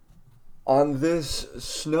On this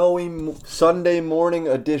snowy Sunday morning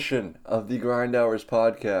edition of the Grind Hours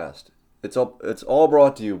podcast. It's all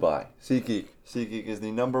brought to you by SeatGeek. SeatGeek is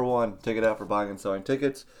the number one ticket app for buying and selling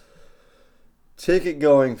tickets. Ticket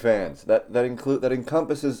going fans. That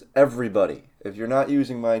encompasses everybody. If you're not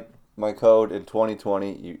using my code in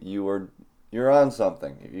 2020, you're on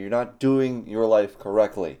something. You're not doing your life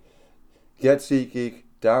correctly. Get SeatGeek,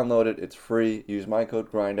 download it, it's free. Use my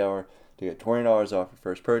code GrindHour to get $20 off your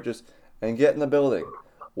first purchase and get in the building.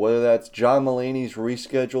 Whether that's John Mulaney's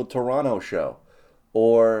rescheduled Toronto show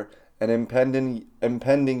or an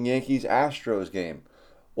impending Yankees Astros game,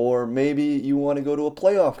 or maybe you want to go to a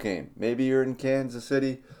playoff game. Maybe you're in Kansas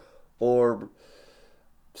City or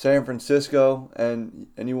San Francisco and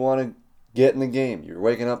you want to get in the game. You're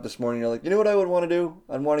waking up this morning, you're like, you know what I would want to do?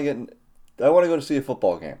 I want to go to see a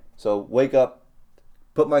football game. So wake up,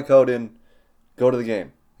 put my code in, go to the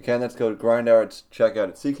game. Again, that's code GrindHour. It's checkout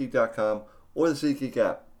at SeatGeek.com or the SeatGeek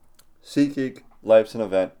app. SeatGeek, life's an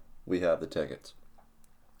event. We have the tickets.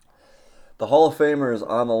 The Hall of Famer is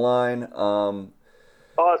on the line. Oh,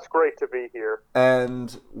 it's great to be here.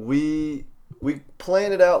 And we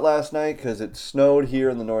planned it out last night because it snowed here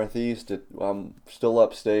in the Northeast. I'm still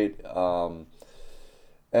upstate. And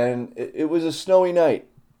it was a snowy night.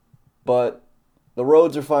 But the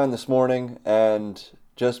roads are fine this morning, and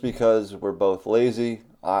just because we're both lazy,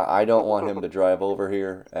 I don't want him to drive over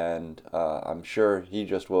here, and I'm sure he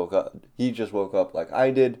just woke up. He just woke up like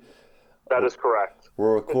I did. That is correct.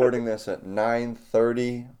 We're recording this at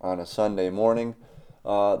 9:30 on a Sunday morning.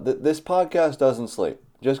 This podcast doesn't sleep.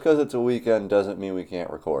 Just because it's a weekend doesn't mean we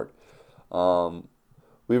can't record.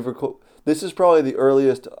 This is probably the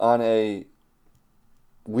earliest on a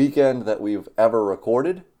weekend that we've ever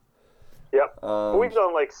recorded. Yep. We've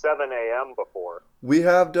done like 7 a.m. before. We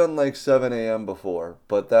have done like 7 a.m. before,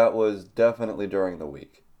 but that was definitely during the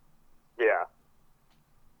week. Yeah.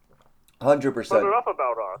 100%. But enough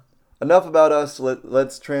about us. Enough about us.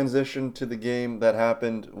 Let's transition to the game that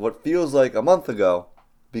happened what feels like a month ago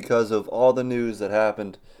because of all the news that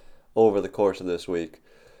happened over the course of this week.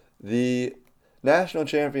 The national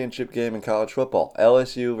championship game in college football,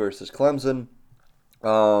 LSU versus Clemson.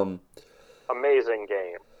 Amazing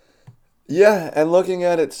game. Yeah, and looking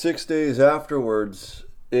at it 6 days afterwards,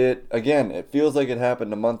 it feels like it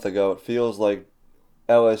happened a month ago. It feels like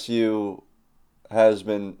LSU has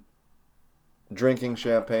been drinking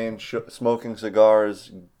champagne, smoking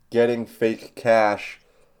cigars, getting fake cash,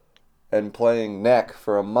 and playing neck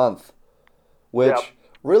for a month. Which, Yep.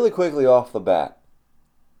 really quickly off the bat,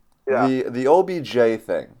 Yeah. the OBJ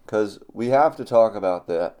thing, because we have to talk about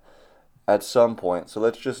that at some point, so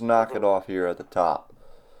let's just knock it off here at the top.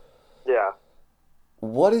 Yeah.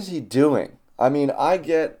 What is he doing? I mean, I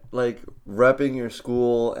get like repping your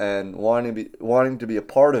school and wanting to be a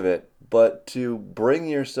part of it, but to bring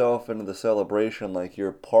yourself into the celebration like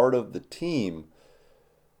you're part of the team,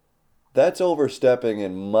 that's overstepping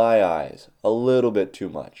in my eyes a little bit too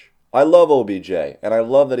much. I love OBJ and I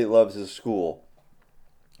love that he loves his school.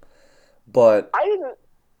 But I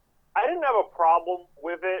didn't have a problem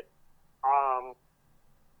with it.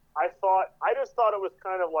 I just thought it was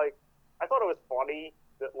kind of like, I thought it was funny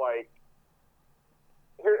that like,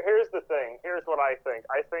 here's the thing. Here's what I think.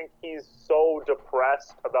 I think he's so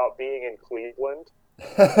depressed about being in Cleveland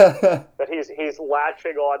that he's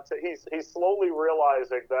latching on to, he's slowly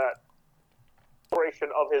realizing that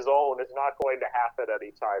celebration of his own is not going to happen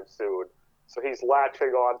anytime soon. So he's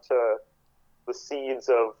latching on to the seeds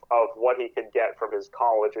of what he can get from his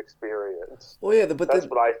college experience. well, yeah, but That's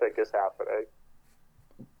what I think is happening.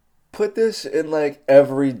 put this in like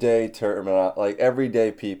everyday like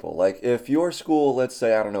everyday people. Like if your school, let's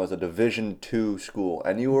say, I don't know, is a Division II school,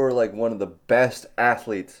 and you were like one of the best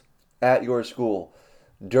athletes at your school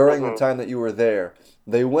during the time that you were there,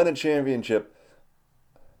 they win a championship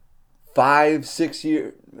 6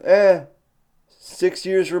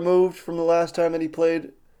 years removed from the last time that he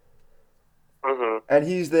played, and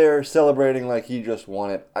he's there celebrating like he just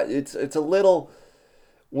won it. It's a little.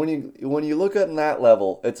 When you look at that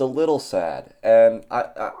level, it's a little sad, and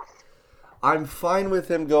I'm fine with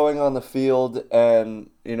him going on the field and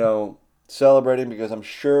celebrating because I'm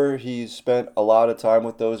sure he's spent a lot of time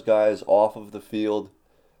with those guys off of the field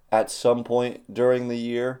at some point during the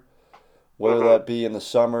year, whether that be in the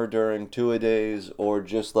summer during two-a-days or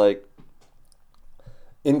just like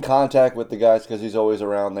in contact with the guys because he's always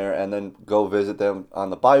around there, and then go visit them on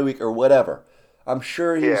the bye week or whatever. I'm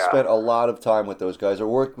sure he's spent a lot of time with those guys or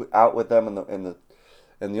worked out with them in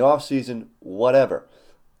the off season, whatever.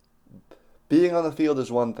 Being on the field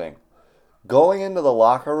is one thing. Going into the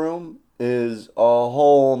locker room is a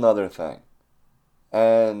whole nother thing.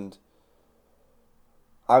 And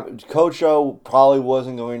Coach O probably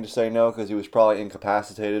wasn't going to say no because he was probably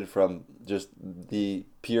incapacitated from just the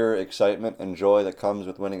pure excitement and joy that comes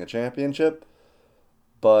with winning a championship.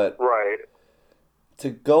 But Right. to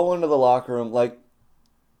go into the locker room, like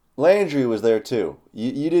Landry was there too.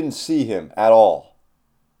 You didn't see him at all,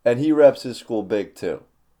 and he reps his school big too.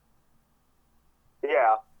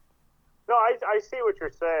 Yeah. No, I see what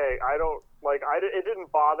you're saying. I don't like. It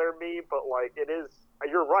didn't bother me, but like it is.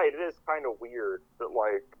 You're right. It is kind of weird that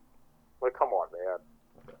like come on,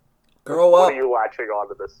 man. Grow What up. are you latching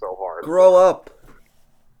onto this so hard? Grow up.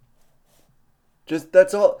 Just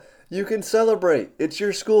that's all. You can celebrate. It's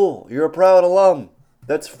your school. You're a proud alum.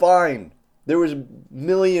 That's fine. There was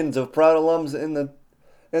millions of proud alums in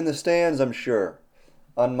the stands, I'm sure,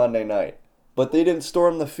 on Monday night. But they didn't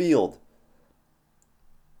storm the field.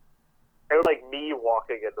 It was like me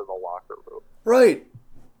walking into the locker room. Right.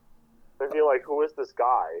 They'd be like, "Who is this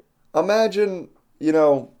guy?" Imagine,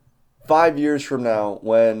 5 years from now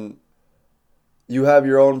when you have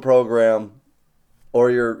your own program or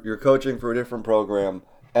you're coaching for a different program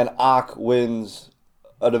and Ock wins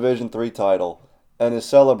a Division III title and is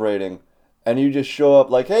celebrating and you just show up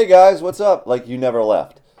like, "Hey guys, what's up?" Like you never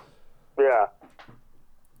left. Yeah.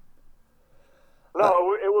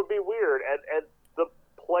 No, it would be weird, and the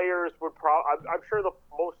players would probably. I'm sure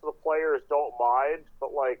most of the players don't mind,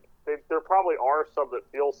 but like there probably are some that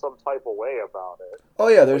feel some type of way about it. Oh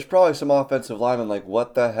yeah, there's probably some offensive linemen like,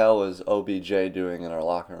 "What the hell is OBJ doing in our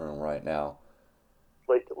locker room right now?"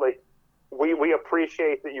 Like we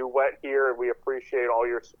appreciate that you went here, and we appreciate all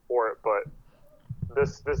your support, but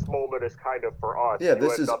this moment is kind of for us. Yeah, You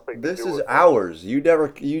had nothing to this do is with it. ours. You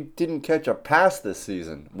didn't catch a pass this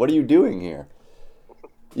season. What are you doing here?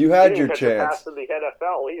 You had your You didn't catch a chance. pass in the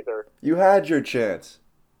NFL either. You had your chance.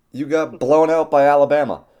 You got blown out by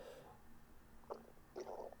Alabama.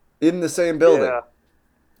 In the same building.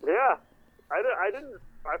 Yeah.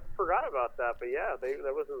 I forgot about that, but yeah,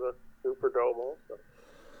 that was in the Superdome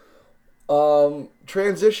also.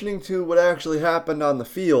 Transitioning to what actually happened on the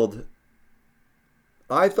field,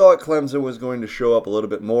 I thought Clemson was going to show up a little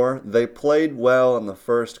bit more. They played well in the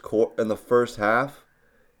first half,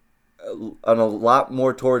 and a lot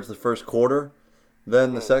more towards the first quarter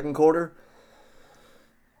than the second quarter.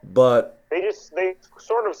 But They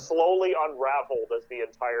sort of slowly unraveled as the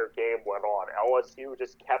entire game went on. LSU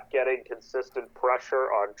just kept getting consistent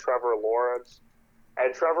pressure on Trevor Lawrence,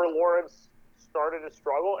 and Trevor Lawrence started to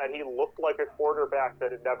struggle, and he looked like a quarterback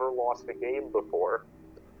that had never lost a game before.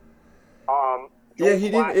 Yeah, he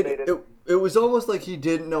didn't. It was almost like he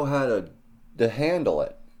didn't know how to handle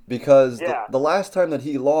it because the last time that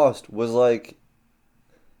he lost was like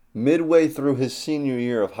midway through his senior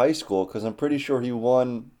year of high school because I'm pretty sure he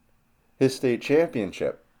won his state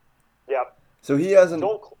championship. Yep. So he hasn't.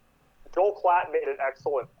 Joel Klatt made an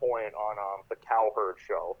excellent point on the Cowherd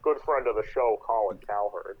show. Good friend of the show, Colin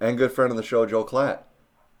Cowherd. And good friend of the show, Joel Klatt.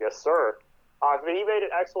 Yes, sir. He made an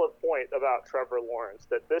excellent point about Trevor Lawrence,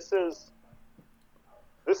 that this is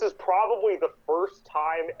probably the first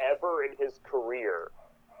time ever in his career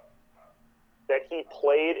that he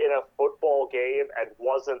played in a football game and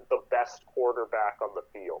wasn't the best quarterback on the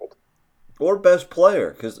field. Or best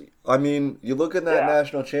player, because, I mean, you look at that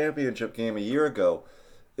national championship game a year ago,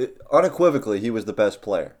 unequivocally, he was the best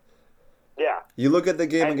player. Yeah. You look at the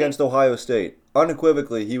game against Ohio State,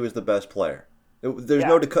 unequivocally, he was the best player. There's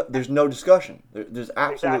no discussion. There's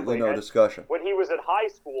absolutely no discussion. When he was in high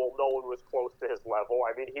school, no one was close to his level.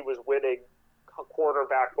 I mean, he was winning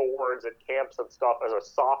quarterback awards at camps and stuff as a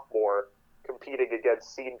sophomore, competing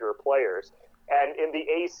against senior players. And in the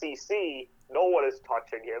ACC, no one is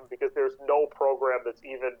touching him because there's no program that's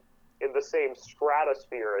even in the same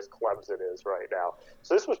stratosphere as Clemson is right now.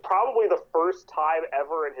 So this was probably the first time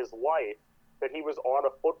ever in his life that he was on a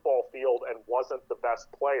football field and wasn't the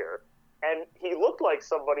best player. And he looked like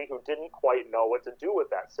somebody who didn't quite know what to do with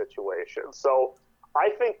that situation. So I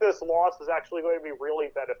think this loss is actually going to be really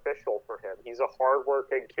beneficial for him. He's a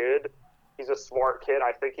hardworking kid. He's a smart kid.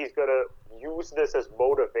 I think he's going to use this as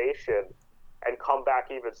motivation and come back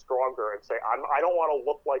even stronger and say, I don't want to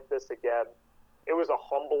look like this again. It was a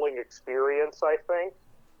humbling experience, I think.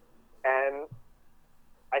 And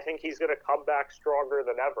I think he's going to come back stronger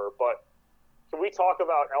than ever. But can we talk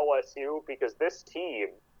about LSU? Because this team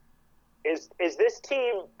has this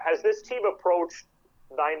team approached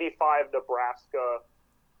 95 Nebraska,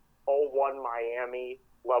 01 Miami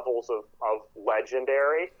levels of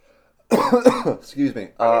legendary? Excuse me.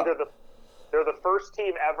 I mean, they're the first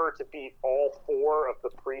team ever to beat all four of the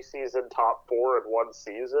preseason top four in one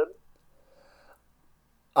season.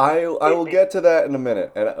 I will get to that in a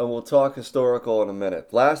minute, and we'll talk historical in a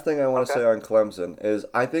minute. Last thing I want to Okay, say on Clemson is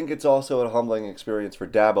I think it's also a humbling experience for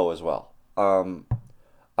Dabo as well. I'm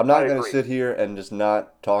I not going to agree. sit here and just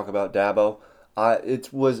not talk about Dabo.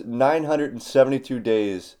 It was 972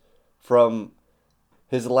 days from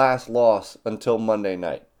his last loss until Monday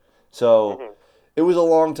night. So Hmm. it was a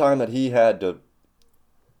long time that he had to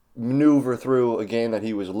maneuver through a game that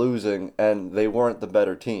he was losing and they weren't the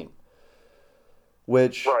better team.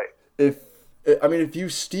 Which, Right. if I mean, if you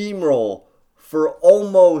steamroll for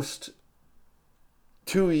almost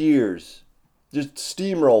 2 years, just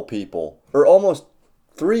steamroll people, or almost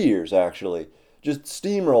 3 years actually, just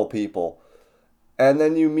steamroll people, and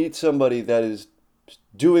then you meet somebody that is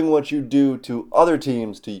doing what you do to other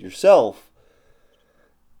teams to yourself,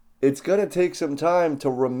 it's going to take some time to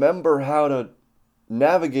remember how to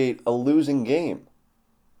navigate a losing game.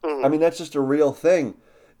 I Hmm. mean, that's just a real thing.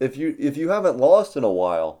 If you haven't lost in a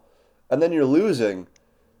while, and then you're losing,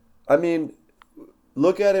 I mean,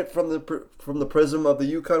 look at it from the prism of the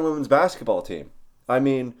UConn women's basketball team. I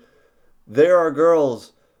mean, there are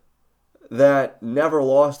girls that never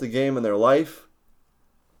lost a game in their life,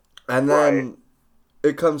 and Right. then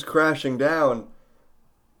it comes crashing down,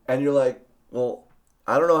 and you're like, well,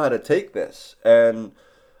 I don't know how to take this. And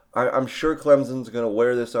I'm sure Clemson's going to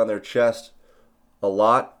wear this on their chest a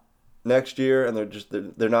lot next year, and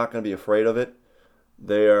they're not going to be afraid of it.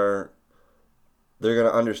 They are they're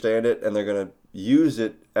going to understand it, and they're going to use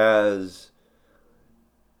it as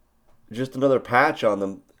just another patch on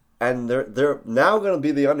them, and they're now going to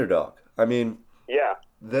be the underdog. I mean, Yeah.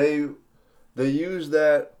 they they use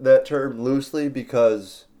that term loosely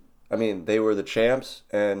because I mean they were the champs,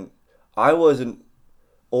 and I wasn't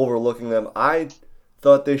overlooking them. I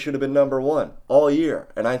thought they should have been number one all year,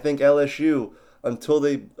 and I think LSU until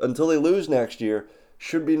they lose next year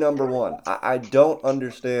should be number one. I don't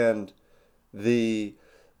understand the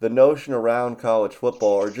the notion around college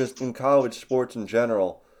football or just in college sports in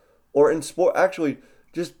general or in sport actually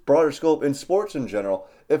just broader scope in sports in general.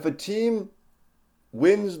 If a team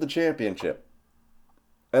wins the championship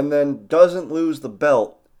and then doesn't lose the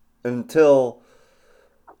belt until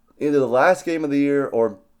either the last game of the year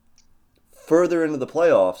or further into the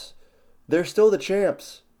playoffs, they're still the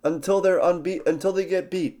champs until they get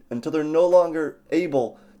beat, until they're no longer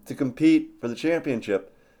able to compete for the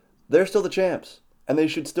championship. They're still the champs, and they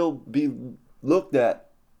should still be looked at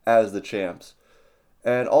as the champs.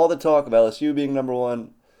 And all the talk of LSU being number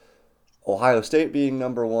one, Ohio State being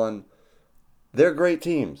number one, they're great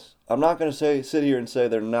teams. I'm not going to sit here and say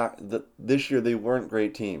they're not. This year they weren't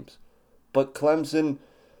great teams, but Clemson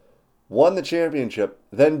won the championship,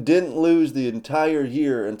 then didn't lose the entire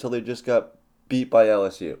year until they just got beat by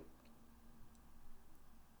LSU.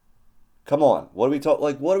 Come on, what are we talk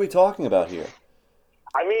like? What are we talking about here?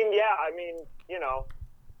 I mean, yeah. I mean,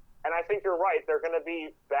 and I think you're right. They're going to be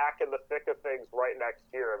back in the thick of things right next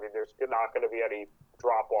year. I mean, there's not going to be any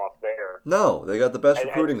drop off there. No, they got the best And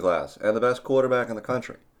recruiting class and the best quarterback in the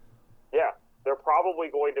country. yeah, they're probably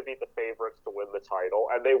going to be the favorites to win the title,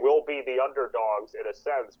 and they will be the underdogs in a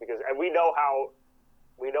sense because, and we know how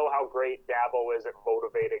great Dabo is at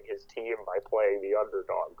motivating his team by playing the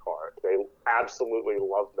underdog card. They absolutely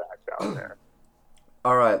love that down there.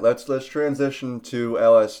 All right, let's transition to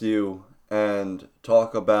LSU and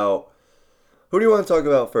talk about who do you want to talk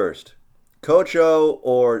about first, Coach O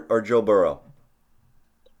or Joe Burrow?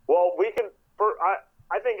 Well, we can.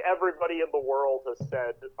 I think everybody in the world has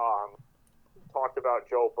said talked about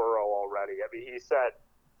Joe Burrow already. I mean, he said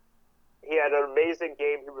he had an amazing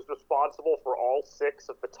game. He was responsible for all six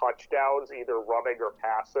of the touchdowns, either running or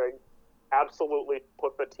passing. Absolutely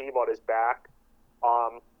put the team on his back.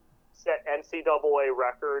 Um, Set NCAA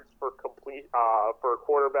records for for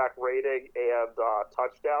quarterback rating and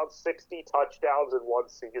touchdowns. 60 touchdowns in one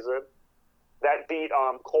season. That beat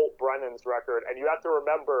Colt Brennan's record. And you have to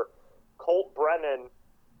remember, Colt Brennan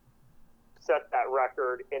set that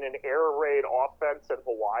record in an air raid offense in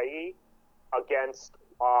Hawaii against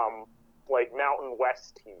like Mountain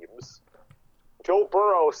West teams. Joe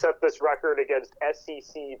Burrow set this record against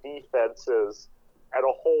SEC defenses at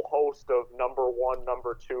a whole host of number one,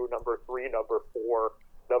 number two, number three, number four,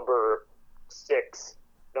 number six,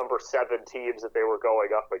 number seven teams that they were going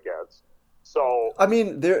up against. So, I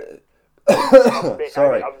mean, they're I mean,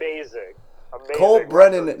 sorry. amazing, Colt amazing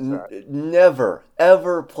Brennan record he set. never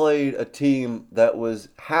ever played a team that was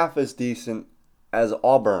half as decent as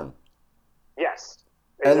Auburn. Yes,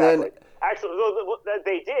 And then exactly. Actually,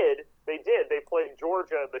 they did. They did. They played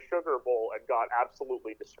Georgia in the Sugar Bowl and got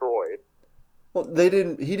absolutely destroyed. well, they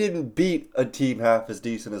didn't. He didn't beat a team half as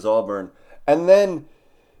decent as Auburn, and then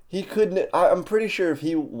He couldn't. I'm pretty sure if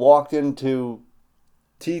he walked into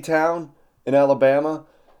T-Town in Alabama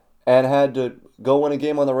and had to go win a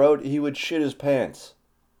game on the road, he would shit his pants.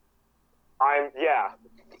 Yeah,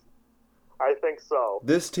 I think so.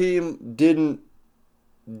 This team didn't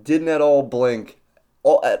at all blink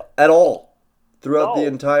at all throughout the No.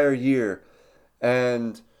 entire year,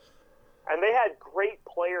 and And they had great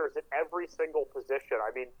players at every single position.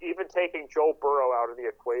 I mean, even taking Joe Burrow out of the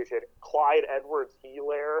equation, Clyde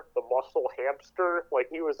Edwards-Helaire, the muscle hamster, like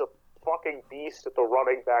he was a fucking beast at the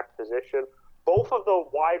running back position. Both of the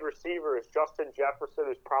wide receivers, Justin Jefferson,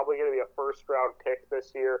 who's probably going to be a first-round pick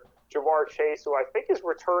this year, Jamar Chase, who I think is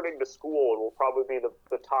returning to school and will probably be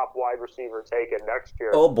the top wide receiver taken next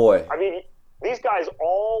year. oh boy, I mean, these guys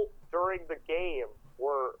all during the game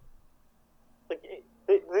were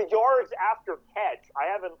the yards after catch. I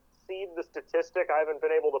haven't seen the statistic. I haven't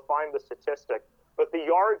been able to find the statistic. But the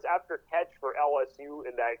yards after catch for LSU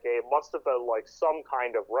in that game must have been like some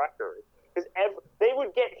kind of record. Because they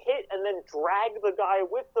would get hit and then drag the guy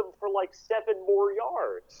with them for like 7 more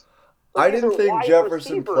yards. Like, I didn't think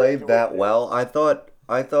Jefferson played that well. I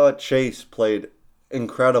thought Chase played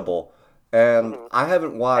incredible, and I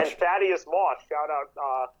haven't watched. And Thaddeus Moss, shout out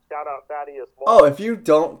Thaddeus Moss. Oh, if you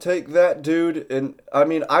don't take that dude, and I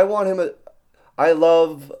mean, I want him. I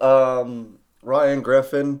love Ryan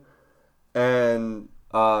Griffin and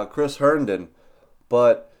Chris Herndon,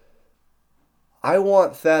 but I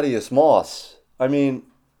want Thaddeus Moss. I mean,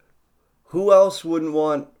 who else wouldn't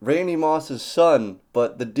want Randy Moss's son,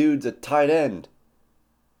 but the dude's a tight end?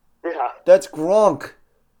 Yeah. That's Gronk.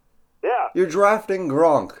 Yeah. You're drafting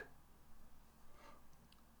Gronk.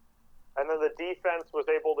 And then the defense was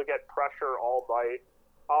able to get pressure all night.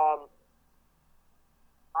 I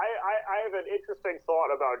have an interesting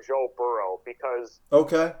thought about Joe Burrow because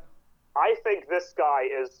Okay. I think this guy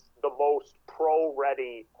is the most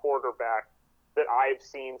pro-ready quarterback that I've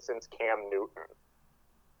seen since Cam Newton.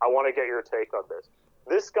 I want to get your take on this.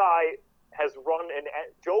 This guy has run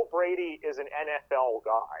Joe Brady is an NFL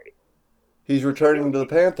guy. He's returning to the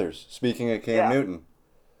Panthers. Speaking of Cam Newton.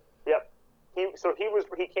 Yep. He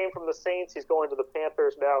came from the Saints. He's going to the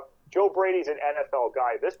Panthers now. Joe Brady's an NFL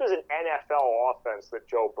guy. This was an NFL offense that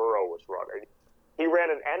Joe Burrow was running. He ran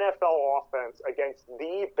an NFL offense against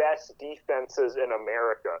the best defenses in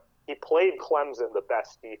America. He played Clemson, the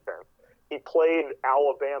best defense. He played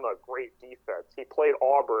Alabama, great defense. He played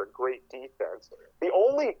Auburn, great defense. The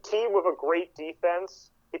only team with a great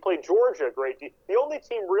defense, he played Georgia, great defense. The only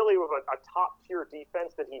team really with a top-tier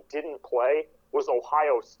defense that he didn't play was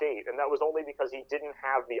Ohio State, and that was only because he didn't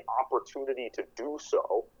have the opportunity to do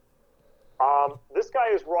so. This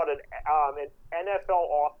guy has run an NFL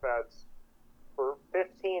offense for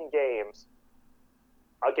 15 games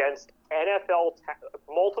against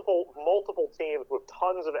multiple teams with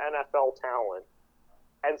tons of NFL talent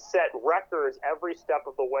and set records every step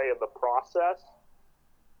of the way in the process.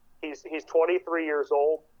 He's 23 years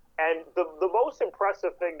old, and the most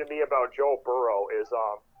impressive thing to me about Joe Burrow is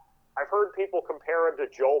I've heard people compare him to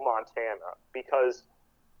Joe Montana because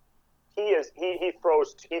he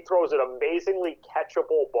throws an amazingly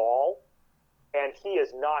catchable ball, and he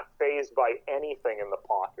is not fazed by anything in the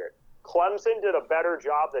pocket. Clemson did a better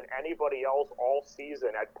job than anybody else all season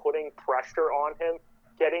at putting pressure on him,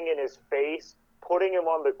 getting in his face, putting him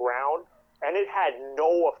on the ground, and it had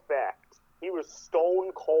no effect. He was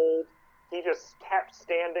stone cold. He just kept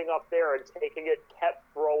standing up there and taking it, kept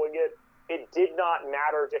throwing it. It did not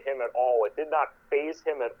matter to him at all. It did not faze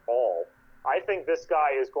him at all. I think this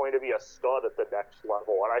guy is going to be a stud at the next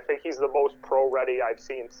level, and I think he's the most pro-ready I've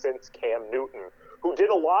seen since Cam Newton, who did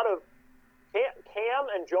a lot of Cam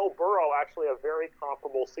and Joe Burrow actually have very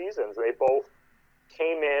comparable seasons. They both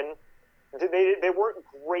came in. They weren't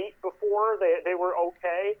great before. They were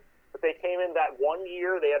okay, but they came in that one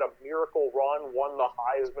year. They had a miracle run, won the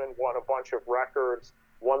Heisman, won a bunch of records,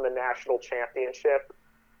 won the national championship,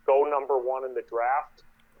 go number 1 in the draft.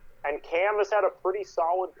 And Cam has had a pretty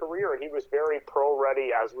solid career, and he was very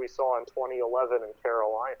pro-ready, as we saw in 2011 in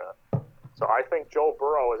Carolina. So I think Joe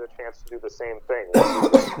Burrow has a chance to do the same thing.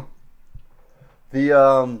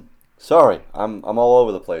 Sorry, I'm all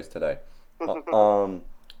over the place today.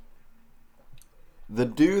 The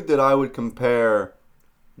dude that I would compare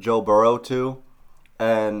Joe Burrow to,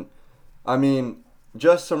 and I mean,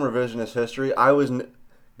 just some revisionist history. I was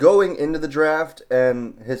going into the draft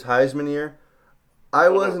and his Heisman year. I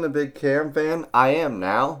wasn't a big Cam fan. I am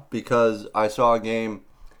now because I saw a game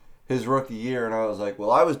his rookie year and I was like,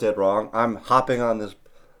 well, I was dead wrong. I'm hopping on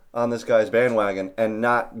this guy's bandwagon and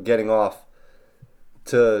not getting off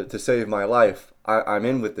to save my life. I'm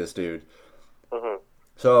in with this dude.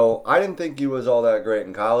 So I didn't think he was all that great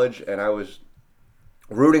in college, and I was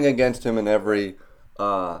rooting against him in every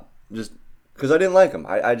just because I didn't like him.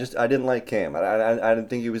 I didn't like Cam. I didn't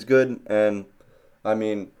think he was good, and I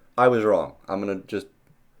mean I was wrong.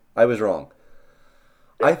 I was wrong.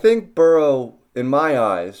 I think Burrow, in my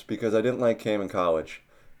eyes, because I didn't like Cam in college,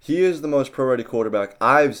 he is the most pro-ready quarterback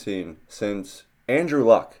I've seen since Andrew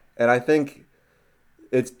Luck, and I think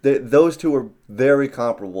those two are very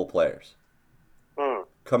comparable players Mm.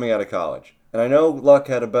 coming out of college. And I know Luck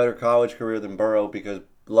had a better college career than Burrow because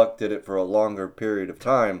Luck did it for a longer period of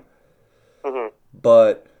time, Hmm.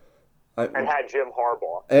 but And had Jim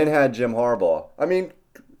Harbaugh. I mean,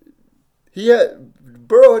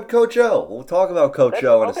 Burrow had Coach O. We'll talk about Coach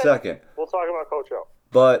O in a Okay. second. We'll talk about Coach O.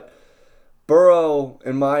 But Burrow,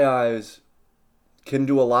 in my eyes, can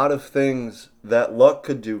do a lot of things that Luck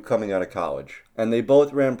could do coming out of college. And they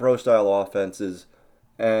both ran pro-style offenses,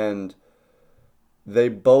 and they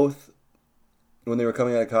both, when they were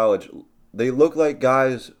coming out of college, they look like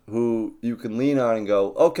guys who you can lean on and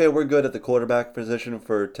go, okay, we're good at the quarterback position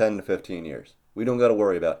for 10 to 15 years. We don't got to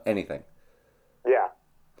worry about anything. Yeah.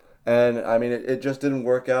 And, I mean, it just didn't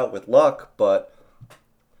work out with Luck, but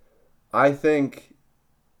I think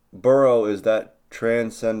Burrow is that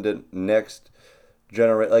transcendent next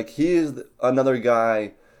generation. Like, he is another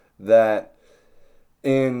guy that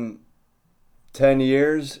in 10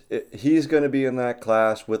 years, he's going to be in that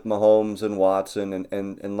class with Mahomes and Watson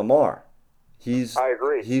and Lamar. I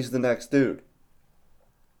agree. He's the next dude.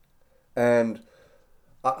 And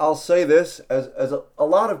I'll say this, as a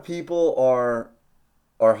lot of people are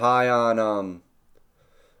high on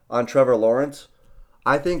Trevor Lawrence,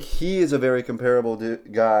 I think he is a very comparable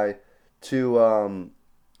guy to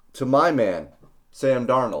my man, Sam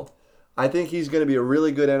Darnold. I think he's going to be a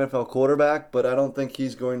really good NFL quarterback, but I don't think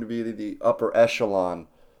he's going to be the upper echelon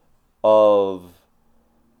of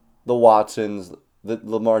the Watsons, the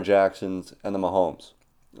Lamar Jacksons, and the Mahomes.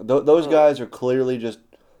 Those guys are clearly just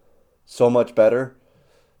so much better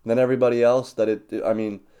than everybody else I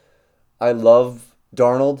mean, I love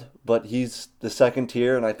Darnold, but he's the second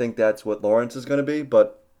tier, and I think that's what Lawrence is going to be.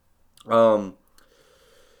 But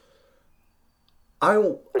I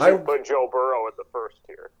put Joe Burrow at the first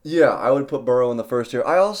tier. Yeah, I would put Burrow in the first tier.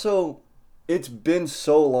 It's been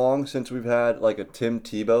so long since we've had like a Tim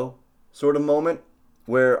Tebow sort of moment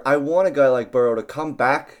where I want a guy like Burrow to come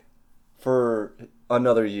back for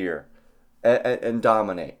another year and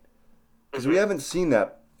dominate. Because we haven't seen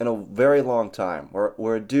that in a very long time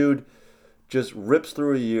where a dude just rips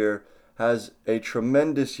through a year, has a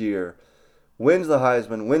tremendous year, wins the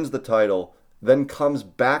Heisman, wins the title, then comes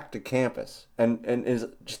back to campus and is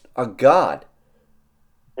just a god.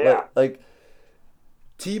 Yeah. Like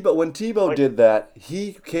Tebow, when Tebow did that,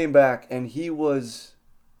 he came back and he was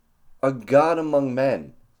a god among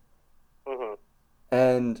men. Mm-hmm.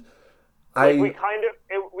 And we kind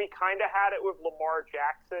of had it with Lamar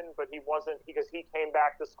Jackson, but he wasn't, because he came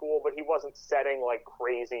back to school, but he wasn't setting like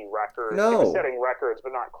crazy records. No. He was setting records,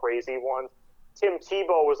 but not crazy ones. Tim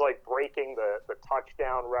Tebow was like breaking the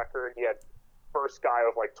touchdown record. He had first guy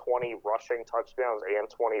with like 20 rushing touchdowns and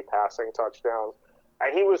 20 passing touchdowns.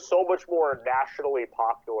 And he was so much more nationally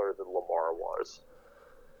popular than Lamar was.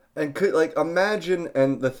 And imagine,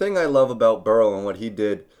 and the thing I love about Burrow and what he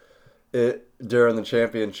did during the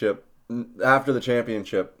championship, after the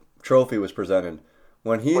championship trophy was presented,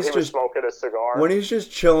 when he was smoking a cigar. When he's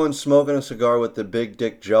just chilling, smoking a cigar with the Big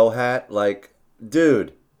Dick Joe hat, like,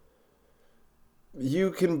 dude, you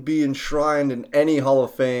can be enshrined in any Hall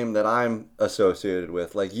of Fame that I'm associated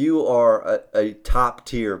with. Like, you are a top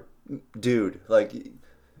tier dude. Like,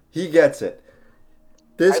 he gets it.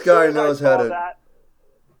 This guy knows how to.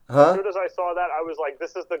 As soon as I saw that, I was like,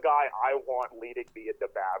 this is the guy I want leading me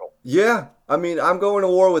into battle. Yeah. I mean, I'm going to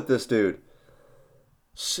war with this dude.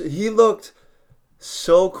 He looked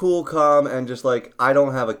so cool, calm, and just like, I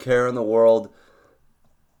don't have a care in the world.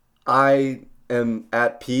 I am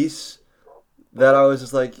at peace. That I was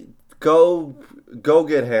just like, go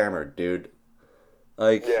get hammered, dude.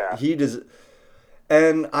 Like, yeah. He does.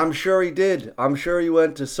 And I'm sure he did. I'm sure he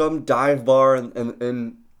went to some dive bar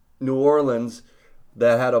in New Orleans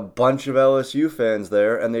that had a bunch of LSU fans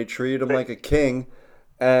there, and they treated him like a king.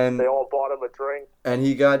 And they all bought him a drink. And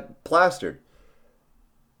he got plastered.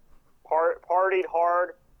 Partied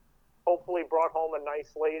hard. Hopefully brought home a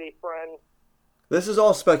nice lady friend. This is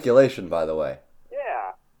all speculation, by the way.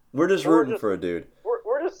 Yeah. We're just rooting for a dude.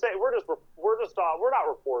 We're just saying we're not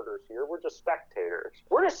reporters here. We're just spectators.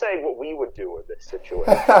 We're just saying what we would do in this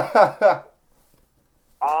situation.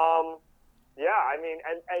 Yeah, I mean,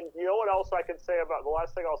 and you know what else I can say about, the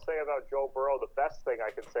last thing I'll say about Joe Burrow, the best thing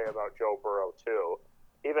I can say about Joe Burrow too,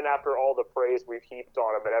 even after all the praise we've heaped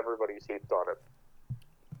on him and everybody's heaped on him.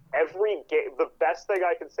 Every game, the best thing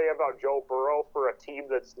I can say about Joe Burrow for a team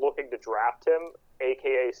that's looking to draft him,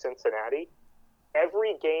 aka Cincinnati,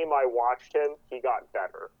 every game I watched him, he got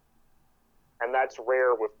better. And that's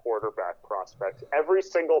rare with quarterback prospects. Every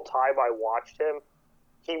single time I watched him,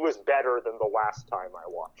 he was better than the last time I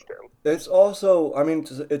watched him. It's also, I mean,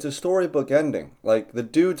 it's a storybook ending. Like, the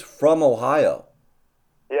dude's from Ohio.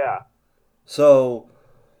 Yeah. So,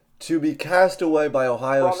 to be cast away by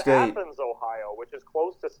Ohio From State. Athens, Ohio, which is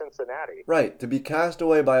close to Cincinnati. Right, to be cast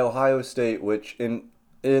away by Ohio State, which in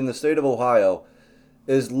the state of Ohio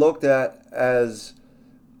is looked at as,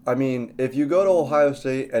 I mean, if you go to Ohio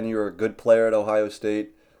State and you're a good player at Ohio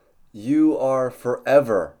State, you are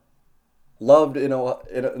forever loved in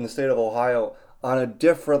the state of Ohio on a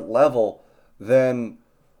different level than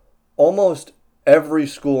almost every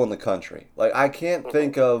school in the country. Like, I can't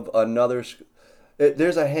think of another.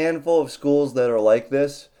 There's a handful of schools that are like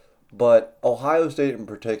this, but Ohio State in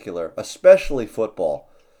particular, especially football.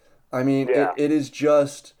 I mean, Yeah. it is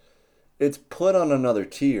just, it's put on another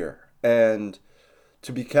tier. And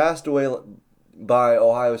to be cast away by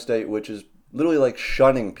Ohio State, which is literally like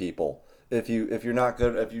shunning people if you're not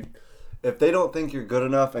good, if they don't think you're good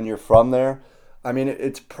enough and you're from there, I mean,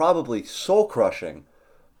 it's probably soul crushing.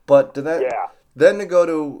 But then to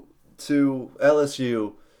go to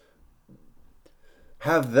LSU,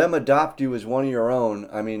 have them adopt you as one of your own.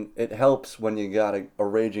 I mean, it helps when you got a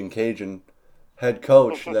raging Cajun head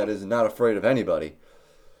coach that is not afraid of anybody.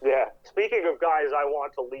 Yeah. Speaking of guys I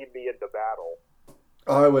want to lead me into battle.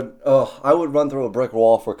 I would run through a brick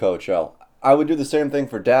wall for Coach O. I would do the same thing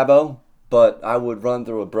for Dabo, but I would run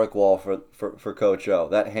through a brick wall for Coach O.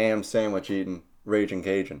 That ham sandwich eating raging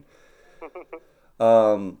Cajun.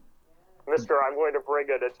 Mister, I'm going to bring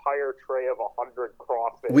an entire tray of 100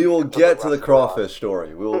 crawfish. We will get to the crawfish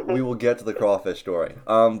story. We will get to the crawfish story.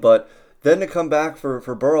 But then to come back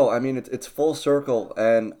for Burrow, I mean, it's full circle.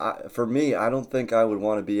 And for me, I don't think I would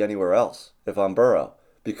want to be anywhere else if I'm Burrow.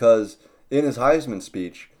 Because in his Heisman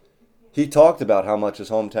speech, he talked about how much his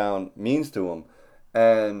hometown means to him.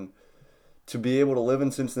 And to be able to live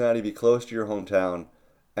in Cincinnati, be close to your hometown,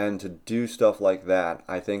 and to do stuff like that,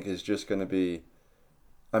 I think is just going to be...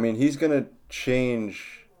 I mean, he's going to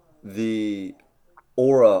change the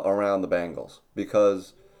aura around the Bengals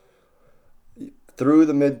because through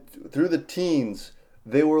the teens,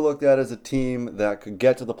 they were looked at as a team that could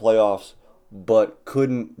get to the playoffs but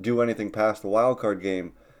couldn't do anything past the wild card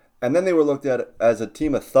game. And then they were looked at as a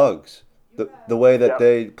team of thugs, the way that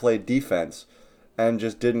they played defense and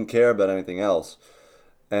just didn't care about anything else.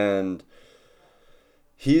 And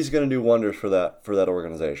he's going to do wonders for that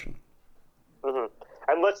organization. Mm-hmm.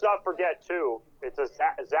 And let's not forget, too, it's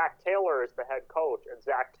Zach Taylor is the head coach, and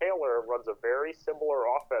Zach Taylor runs a very similar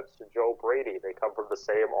offense to Joe Brady. They come from the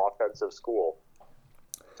same offensive school.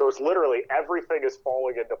 So it's literally everything is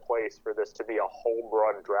falling into place for this to be a home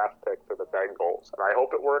run draft pick for the Bengals, and I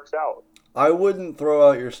hope it works out. I wouldn't throw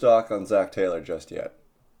out your stock on Zach Taylor just yet.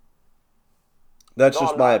 That's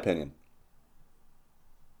just my opinion.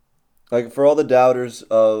 Like, for all the doubters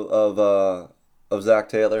of Zach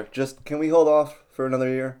Taylor, just can we hold off for another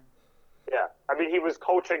year? Yeah, I mean, he was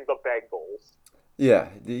coaching the Bengals. Yeah,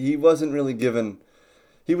 he wasn't really given...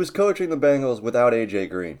 He was coaching the Bengals without A.J.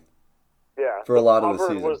 Green. Yeah. For a lot of the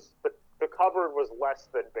season. The cupboard was less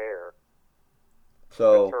than bare.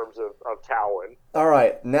 So, in terms of talent. All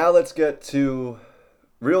right, now let's get to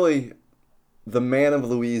really the man of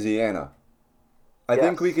Louisiana. I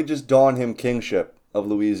think we could just don him kingship of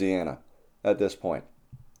Louisiana at this point.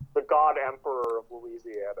 The God Emperor of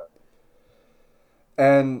Louisiana.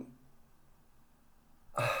 And,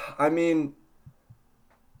 I mean,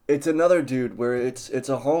 it's another dude where it's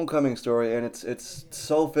a homecoming story, and it's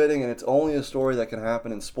so fitting, and it's only a story that can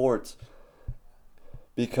happen in sports.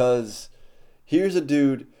 Because here's a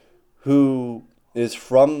dude who is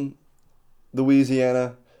from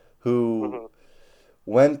Louisiana, who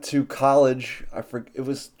went to college. It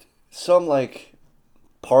was some like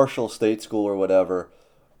partial state school or whatever.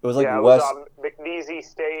 It was like McNeese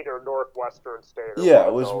State or Northwestern State.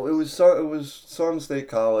 It was some state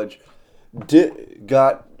college.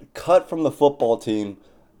 Got cut from the football team,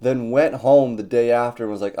 then went home the day after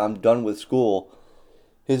and was like, I'm done with school.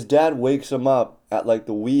 His dad wakes him up at like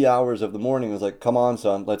the wee hours of the morning and was like, come on,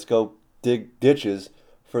 son, let's go dig ditches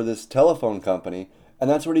for this telephone company. And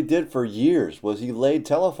that's what he did for years, was he laid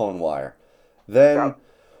telephone wire. Then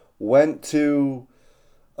went to...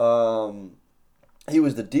 he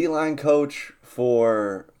was the D-line coach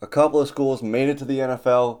for a couple of schools, made it to the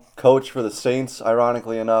NFL, coached for the Saints,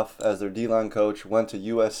 ironically enough, as their D-line coach, went to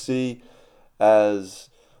USC as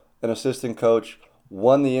an assistant coach,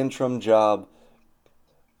 won the interim job.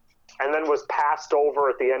 And then was passed over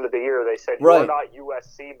at the end of the year. They said, "You're Right. not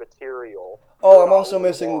USC material." Oh, You're I'm not also what we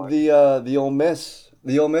missing want." the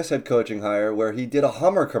Ole Miss head coaching hire where he did a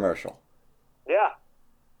Hummer commercial. Yeah,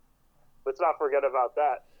 let's not forget about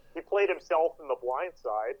that. He played himself in The Blind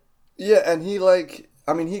Side. Yeah, and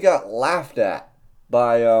he got laughed at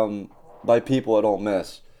by people at Ole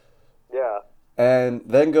Miss. Yeah, And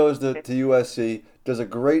then goes to USC, does a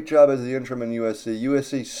great job as the interim in USC.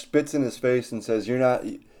 USC spits in his face and says, "You're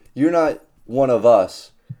not one of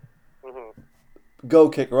us. hmm Go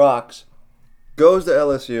kick rocks." Goes to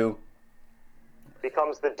LSU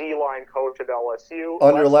becomes the D-line coach at LSU.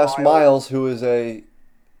 under Les Miles. Miles, who is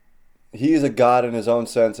he is a god in his own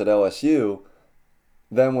sense at LSU.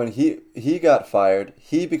 Then when he got fired,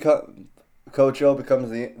 Coach O becomes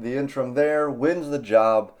the interim there, wins the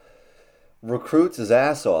job, recruits his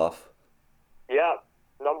ass off. Yeah,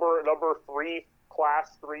 number 3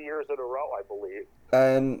 class 3 years in a row, I believe.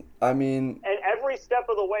 And I mean, And every step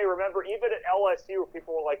of the way, remember, even at LSU,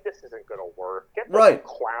 people were like, "This isn't going to work. Get this Right.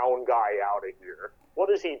 clown guy out of here. What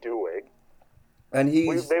is he doing?" and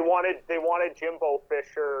he's They wanted Jimbo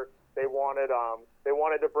Fisher. They wanted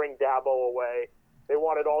to bring Dabo away. They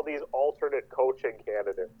wanted all these alternate coaching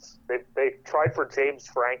candidates. They tried for James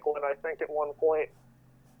Franklin, I think, at one point.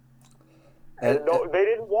 And no, they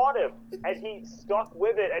didn't want him, and he stuck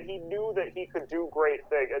with it, and he knew that he could do great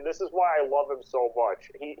things, and this is why I love him so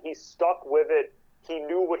much. He stuck with it. He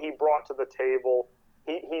knew what he brought to the table.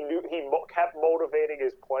 He kept motivating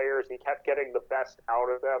his players. He kept getting the best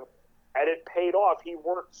out of them, and it paid off. He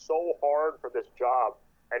worked so hard for this job,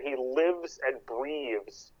 and he lives and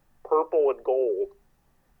breathes purple and gold.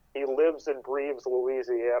 He lives and breathes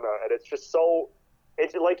Louisiana, and it's just so.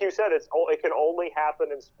 It's like you said. It can only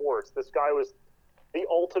happen in sports. This guy was the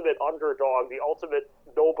ultimate underdog, the ultimate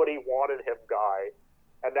nobody wanted him guy,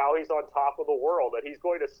 and now he's on top of the world, and he's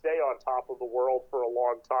going to stay on top of the world for a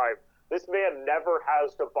long time. This man never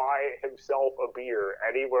has to buy himself a beer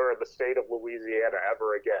anywhere in the state of Louisiana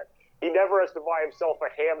ever again. He never has to buy himself a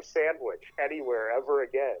ham sandwich anywhere ever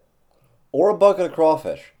again. or a bucket of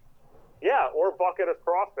crawfish. Yeah, or a bucket of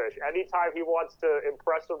crawfish. Anytime he wants to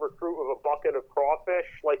impress a recruit with a bucket of crawfish,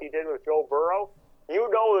 like he did with Joe Burrow, you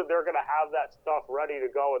know that they're going to have that stuff ready to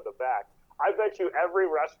go in the back. I bet you every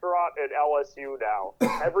restaurant at LSU now,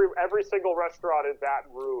 every single restaurant in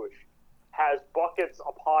Baton Rouge has buckets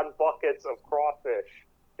upon buckets of crawfish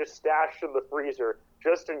just stashed in the freezer,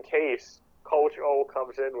 just in case Coach O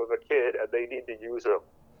comes in with a kid and they need to use him.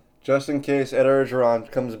 Just in case Ed Orgeron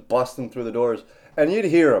comes busting through the doors. And you'd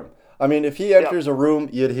hear him. I mean, if he enters a room,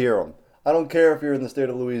 you'd hear him. I don't care if you're in the state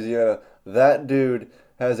of Louisiana. That dude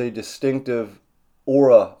has a distinctive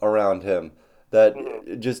aura around him that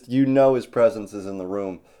just his presence is in the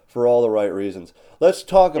room for all the right reasons. Let's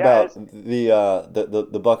talk about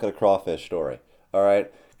the bucket of crawfish story. All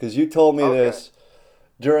right, because you told me this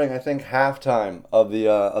during I think halftime of the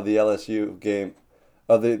LSU game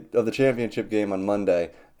of the championship game on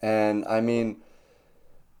Monday, and I mean,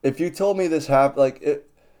 if you told me this happened,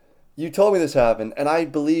 you told me this happened, and I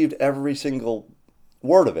believed every single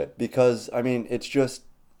word of it because I mean,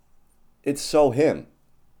 it's so him.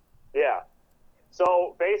 Yeah.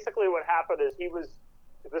 So basically, what happened is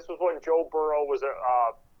this was when Joe Burrow was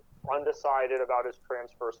undecided about his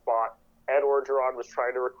transfer spot. Ed Orgeron was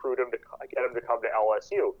trying to recruit him to get him to come to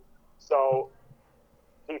LSU. So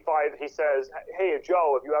he says, "Hey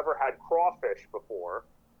Joe, have you ever had crawfish before?"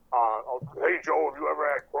 Hey Joe, have you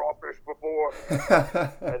ever had crawfish before?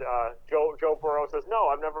 And Joe Burrow says, "No,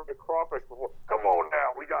 I've never had crawfish before." "Come on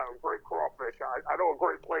now, we got a great crawfish. I know a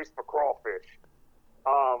great place for crawfish."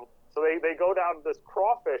 So they go down to this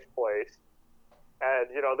crawfish place, and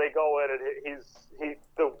they go in, and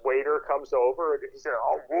the waiter comes over and he said,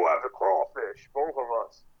 "Oh, we'll have the crawfish, both of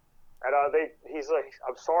us." And he's like,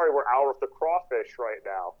 "I'm sorry, we're out of the crawfish right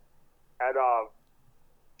now." And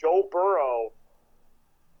Joe Burrow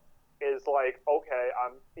is like, "Okay,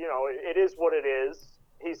 it is what it is."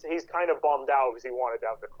 He's kind of bummed out because he wanted to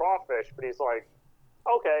have the crawfish, but he's like,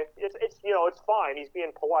 "Okay, it's fine." He's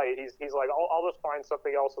being polite. He's like, I'll just find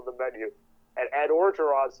something else on the menu." And Ed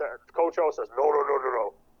Orgeron said, Coach O says, "No.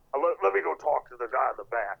 Let me go talk to the guy in the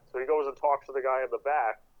back." So he goes and talks to the guy in the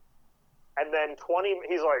back, and then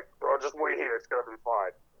he's like, "Oh, just wait here. It's gonna be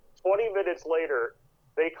fine." 20 minutes later,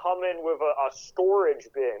 they come in with a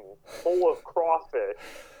storage bin full of crawfish.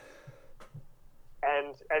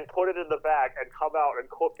 And put it in the back and come out and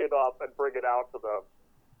cook it up and bring it out to them.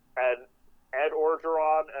 And Ed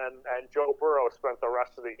Orgeron and Joe Burrow spent the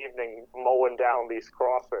rest of the evening mowing down these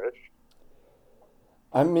crawfish.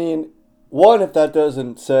 I mean, One, if that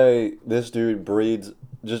doesn't say this dude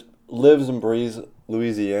just lives and breathes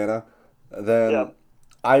Louisiana, Yeah. then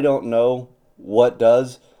I don't know what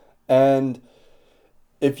does. And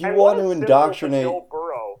if you And want what a to symbol for indoctrinate, Joe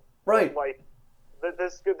Burrow. right, Like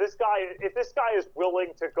this guy, if this guy is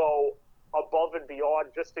willing to go above and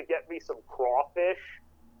beyond just to get me some crawfish,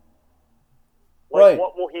 like right.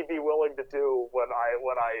 what will he be willing to do when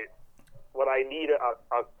I need a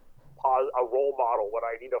role model, when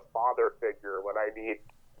I need a father figure, when I need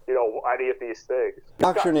any of these things.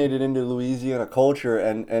 Indoctrinated into Louisiana culture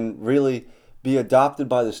and really be adopted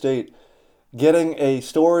by the state. Getting a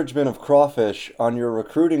storage bin of crawfish on your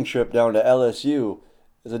recruiting trip down to LSU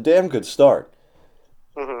is a damn good start.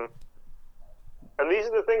 Mm-hmm. And these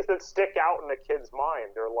are the things that stick out in a kid's mind.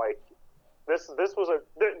 They're like, this was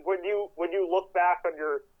when you look back on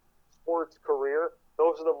your sports career,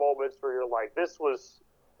 those are the moments where you're like,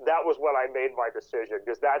 that was when I made my decision,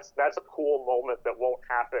 because that's a cool moment that won't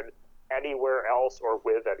happen anywhere else or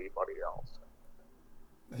with anybody else.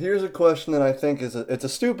 Here's a question that I think it's a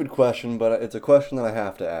stupid question, but it's a question that I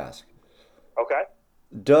have to ask. Okay.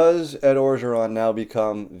 Does Ed Orgeron now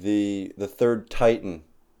become the third Titan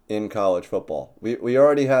in college football? We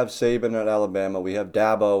already have Saban at Alabama. We have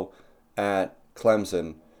Dabo at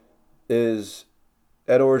Clemson. Is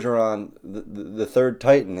Ed Orgeron the third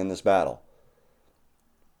Titan in this battle?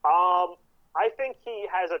 I think he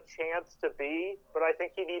has a chance to be, but I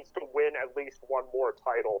think he needs to win at least one more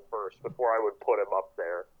title first before I would put him up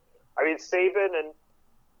there. I mean, Saban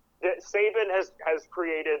has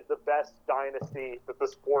created the best dynasty that the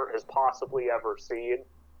sport has possibly ever seen.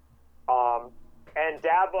 And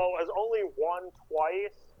Dabo has only won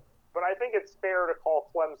twice, but I think it's fair to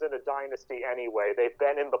call Clemson a dynasty anyway. They've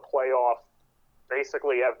been in the playoff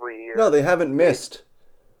basically every year. No, they haven't missed.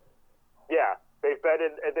 Yeah, they've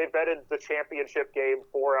been in the championship game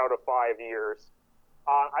 4 out of 5 years.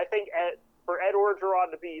 I think for Ed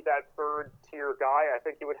Orgeron to be that third tier guy, I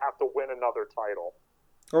think he would have to win another title.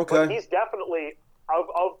 Okay. But he's definitely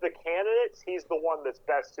of the candidates, he's the one that's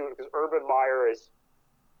best suited, because Urban Meyer is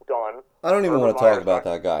done. I don't even Urban want to talk Meyer's about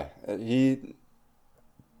that guy. He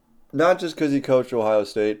not just because he coached Ohio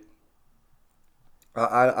State.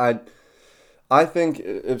 I think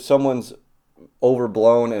if someone's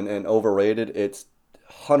overblown and overrated, it's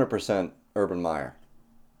 100% Urban Meyer.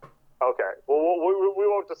 Okay. Well, we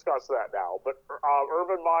won't discuss that now. But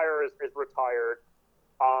Urban Meyer is retired.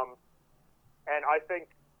 And I think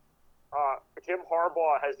Jim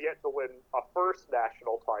Harbaugh has yet to win a first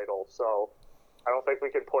national title. So I don't think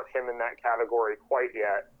we can put him in that category quite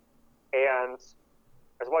yet. And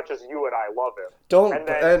as much as you and I love him.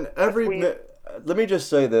 Let me just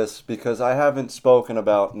say this, because I haven't spoken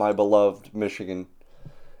about my beloved Michigan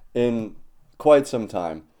in quite some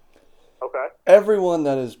time. Okay. Everyone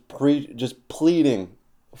that is just pleading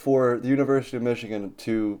for the University of Michigan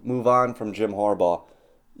to move on from Jim Harbaugh,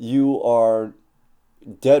 you are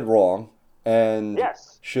dead wrong and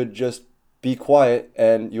should just be quiet,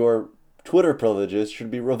 and your Twitter privileges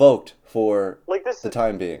should be revoked for the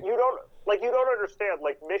time being. You don't understand.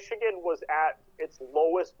 Like, Michigan was at its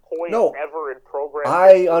lowest point ever in program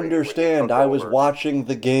history. I understand. I was watching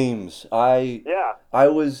the games. I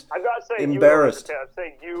was I'm not saying embarrassed. You don't understand. I'm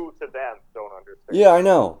saying you to them don't understand. Yeah, I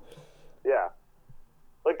know. Yeah.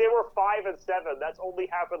 Like, they were 5-7. That's only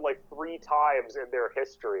happened like 3 times in their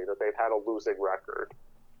history that they've had a losing record.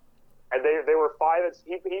 And they were 5.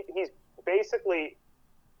 He's basically.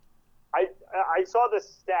 I saw this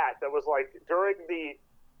stat that was like during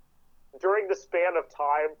the span of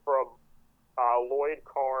time from Lloyd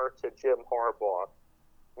Carr to Jim Harbaugh,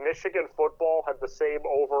 Michigan football had the same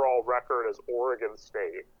overall record as Oregon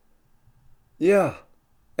State. Yeah,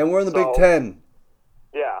 and we're in the Big Ten.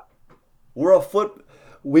 Yeah, we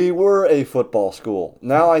were a football school.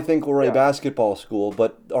 Now I think we're a basketball school,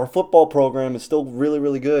 but our football program is still really,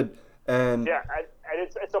 really good. And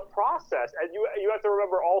it's a process, and you have to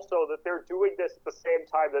remember also that they're doing this at the same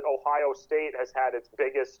time that Ohio State has had its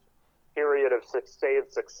biggest period of sustained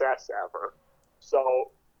success ever.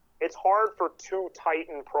 So it's hard for 2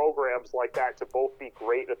 Titan programs like that to both be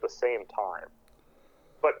great at the same time.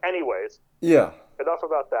 But anyways, enough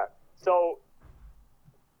about that. So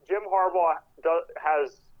Jim Harbaugh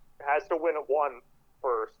has to win one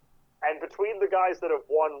first. And between the guys that have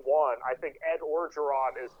won one, I think Ed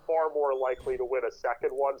Orgeron is far more likely to win a second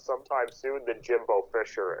one sometime soon than Jimbo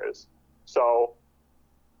Fisher is. So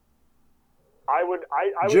I would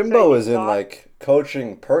Jimbo is in like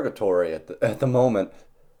coaching purgatory at the moment.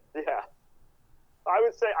 Yeah, I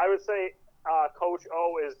would say Coach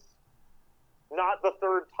O is not the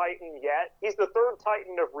third Titan yet. He's the third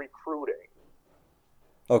Titan of recruiting.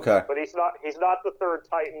 Okay. But he's not the third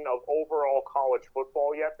Titan of overall college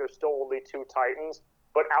football yet. There's still only two Titans.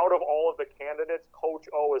 But out of all of the candidates, Coach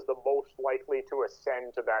O is the most likely to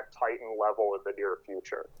ascend to that Titan level in the near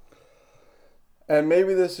future. And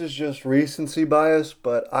maybe this is just recency bias,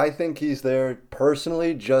 but I think he's there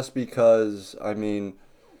personally just because, I mean,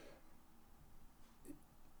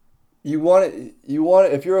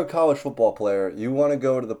 if you're a college football player, you want to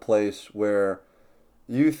go to the place where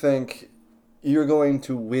you think you're going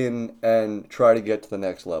to win and try to get to the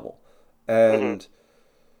next level. And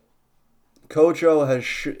Coach O has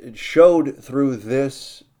showed through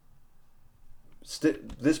this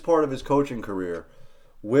part of his coaching career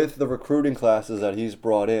with the recruiting classes that he's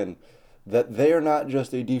brought in that they are not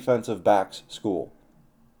just a defensive backs school.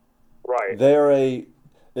 Right.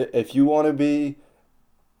 If you want to be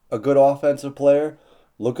a good offensive player,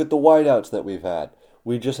 look at the wideouts that we've had.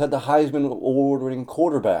 We just had the Heisman Award-winning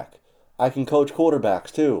quarterback. I can coach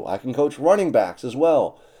quarterbacks too. I can coach running backs as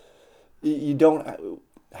well. You don't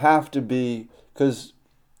have to be, because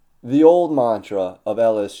the old mantra of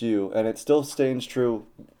LSU, and it still stands true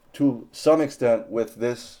to some extent with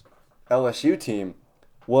this LSU team,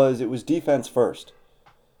 it was defense first.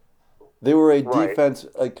 They were a defense,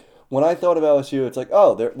 like, when I thought of LSU, it's like,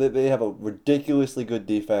 oh, they have a ridiculously good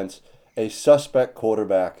defense, a suspect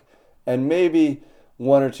quarterback, and maybe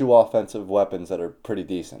one or two offensive weapons that are pretty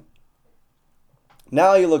decent.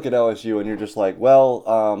 Now you look at LSU and you're just like,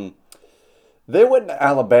 well, they went to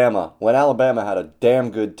Alabama when Alabama had a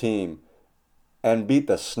damn good team and beat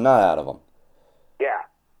the snot out of them. Yeah.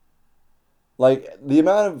 Like, the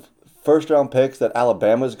amount of first-round picks that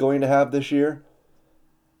Alabama's going to have this year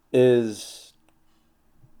is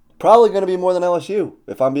probably going to be more than LSU,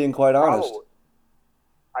 if I'm being quite honest. Probably.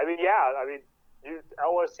 I mean, yeah. I mean,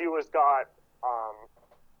 LSU has got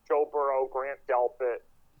Joe Burrow, Grant Delpit,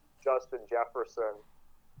 Justin Jefferson,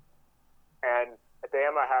 and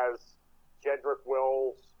Alabama has Jedrick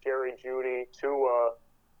Wills, Jerry Jeudy, Tua.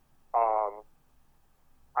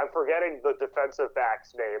 I'm forgetting the defensive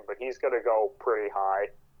back's name, but he's going to go pretty high.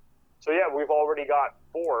 So, yeah, we've already got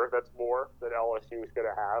 4. That's more than LSU is going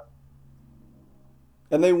to have.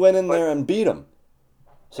 And they went in there and beat them.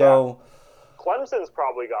 So, yeah. Clemson's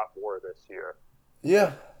probably got more this year.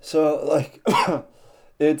 Yeah. So, like,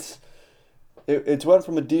 it's went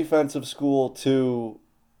from a defensive school to,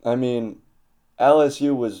 I mean,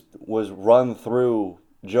 LSU was run through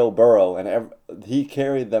Joe Burrow, and he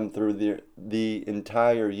carried them through the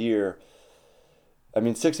entire year. I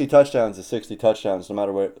mean, 60 touchdowns is 60 touchdowns, no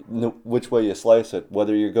matter which way you slice it.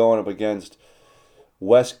 Whether you're going up against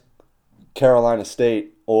West Carolina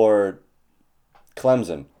State or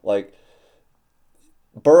Clemson, like,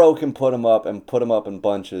 Burrow can put them up in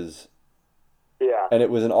bunches. Yeah. And it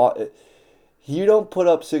was you don't put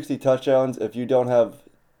up 60 touchdowns if you don't have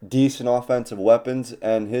decent offensive weapons,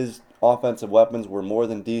 and his offensive weapons were more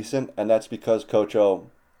than decent, and that's because Coach O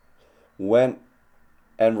went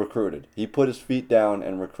and recruited. He put his feet down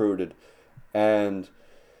and recruited, and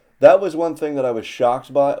that was one thing that I was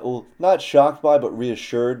shocked by. Well, not shocked by, but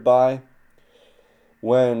reassured by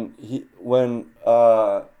when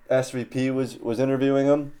SVP was interviewing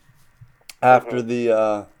him after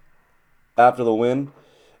the win,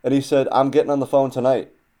 and he said, "I'm getting on the phone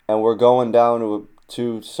tonight, and we're going down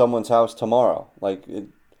to someone's house tomorrow." Like,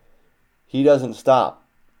 he doesn't stop,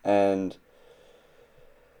 and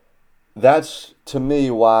that's, to me,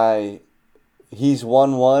 why he's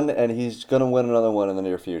won one, and he's going to win another one in the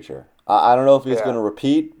near future. I don't know if he's going to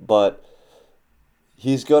repeat, but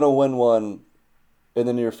he's going to win one in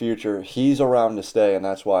the near future. He's around to stay, and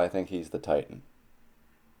that's why I think he's the Titan.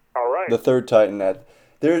 All right. The third Titan.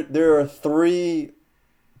 There are 3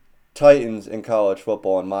 Titans in college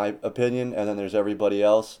football, in my opinion, and then there's everybody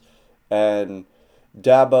else. And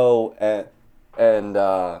Dabo and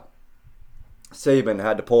Saban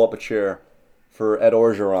had to pull up a chair for Ed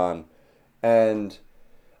Orgeron. And,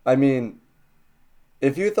 I mean,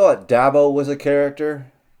 if you thought Dabo was a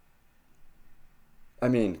character, I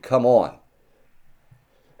mean, come on.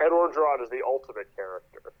 Ed Orgeron is the ultimate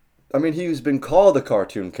character. I mean, he's been called a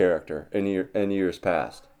cartoon character in years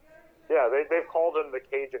past. Yeah, they've called him the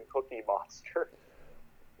Cajun Cookie Monster.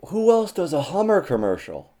 Who else does a Hummer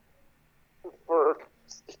commercial? For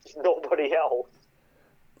nobody else.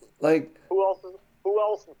 Like, who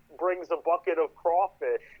else brings a bucket of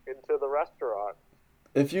crawfish into the restaurant?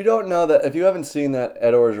 If you don't know that, if you haven't seen that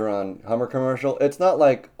Ed Orgeron Hummer commercial, it's not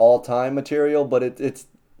like all-time material, but it's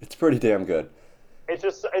pretty damn good.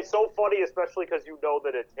 It's so funny, especially because you know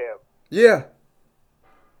that it's him. Yeah.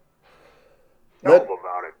 Tell them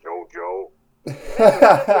about it, JoJo.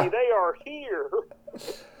 They are here.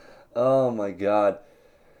 Oh my God.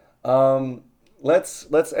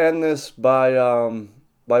 Let's end this by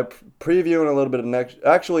previewing a little bit of next.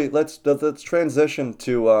 Actually, let's transition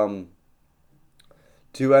to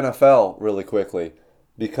NFL really quickly Okay.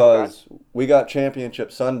 because we got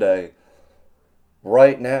Championship Sunday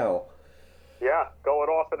right now. Yeah, going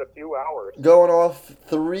off in a few hours. Going off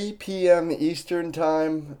 3 p.m. Eastern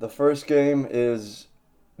time. The first game is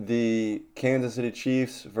the Kansas City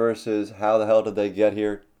Chiefs versus how the hell did they get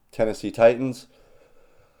here? Tennessee Titans.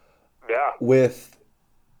 Yeah. With,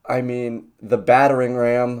 I mean, the battering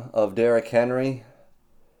ram of Derrick Henry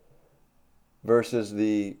versus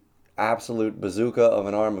the absolute bazooka of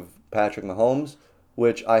an arm of Patrick Mahomes,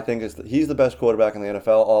 which I think he's the best quarterback in the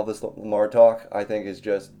NFL. All this Lamar talk, I think, is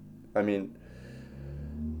just, I mean,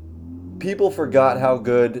 people forgot how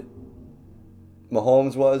good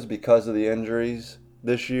Mahomes was because of the injuries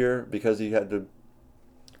this year, because he had to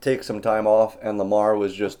take some time off, and Lamar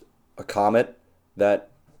was just a comet that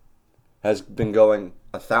has been going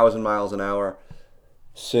 1,000 miles an hour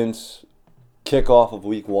since kickoff of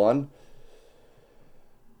week one.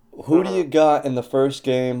 Who do you got in the first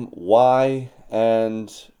game? Why? And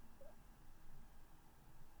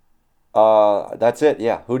that's it.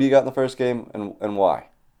 Yeah. Who do you got in the first game and why?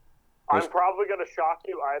 I'm probably going to shock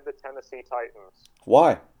you. I have the Tennessee Titans.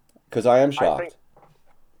 Why? Because I am I think shocked.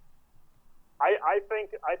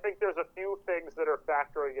 I think there's a few things that are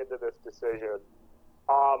factoring into this decision.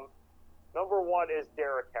 Um, Number one is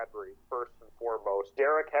Derrick Henry, first and foremost.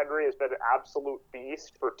 Derrick Henry has been an absolute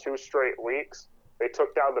beast for 2 straight weeks. They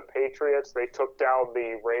took down the Patriots, they took down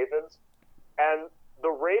the Ravens, and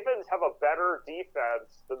the Ravens have a better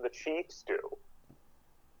defense than the Chiefs do,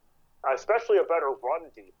 especially a better run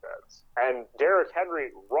defense. And Derrick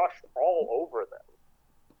Henry rushed all over them.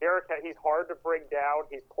 He's hard to bring down.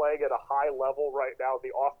 He's playing at a high level right now. The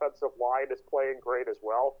offensive line is playing great as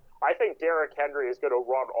well. I think Derrick Henry is going to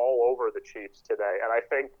run all over the Chiefs today, and I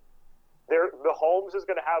think the Holmes is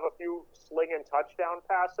going to have a few sling and touchdown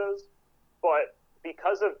passes, but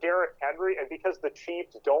because of Derrick Henry and because the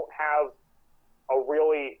Chiefs don't have a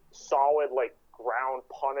really solid like ground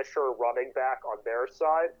punisher running back on their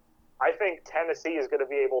side, I think Tennessee is going to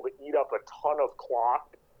be able to eat up a ton of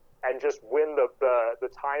clock and just win the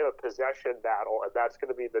time of possession battle, and that's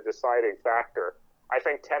going to be the deciding factor. I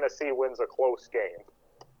think Tennessee wins a close game.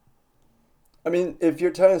 I mean, if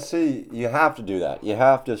you're Tennessee, you have to do that. You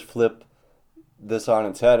have to flip this on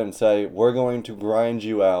its head and say, we're going to grind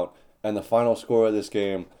you out, and the final score of this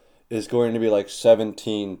game is going to be like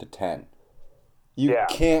 17-10. You Yeah.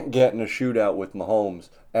 can't get in a shootout with Mahomes,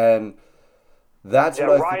 and that's Yeah,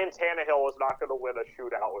 what Ryan Tannehill is not going to win a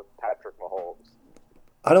shootout with Patrick Mahomes.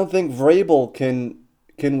 I don't think Vrabel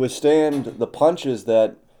can withstand the punches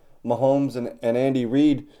that Mahomes and Andy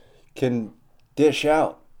Reid can dish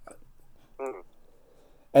out. Mm.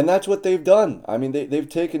 And that's what they've done. I mean, they've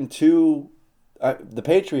taken two. The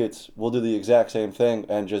Patriots will do the exact same thing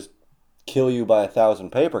and just kill you by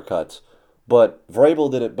 1,000 paper cuts. But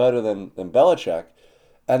Vrabel did it better than Belichick.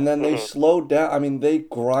 And then they Mm-hmm. slowed down. I mean, they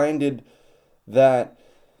grinded that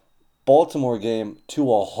Baltimore game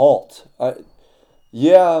to a halt.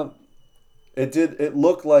 Yeah, it did. It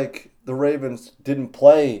looked like the Ravens didn't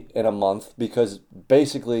play in a month because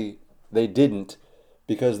basically they didn't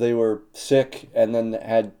because they were sick and then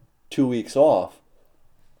had 2 weeks off.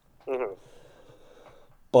 Mm-hmm.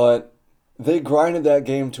 But they grinded that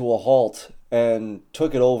game to a halt and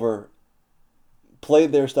took it over,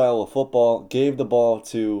 played their style of football, gave the ball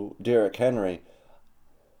to Derrick Henry.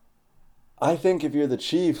 I think if you're the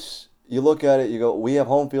Chiefs, you look at it, you go, we have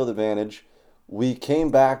home field advantage. We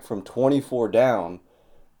came back from 24 down,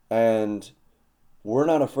 and we're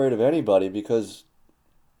not afraid of anybody because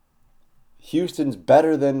Houston's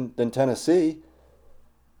better than Tennessee.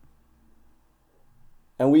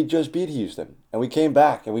 And we just beat Houston. And we came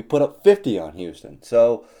back and we put up 50 on Houston.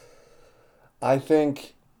 So I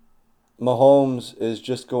think Mahomes is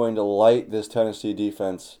just going to light this Tennessee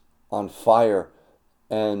defense on fire.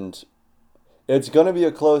 And it's going to be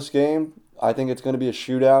a close game. I think it's going to be a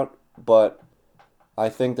shootout. But I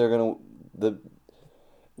think they're going to...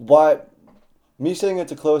 Why... Me saying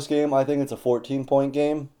it's a close game, I think it's a 14-point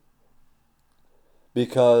game.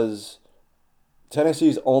 Because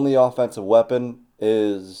Tennessee's only offensive weapon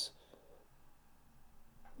is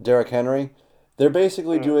Derrick Henry. They're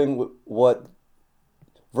basically doing what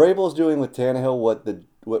Vrabel's doing with Tannehill,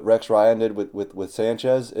 what Rex Ryan did with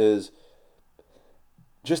Sanchez, is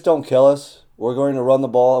just don't kill us. We're going to run the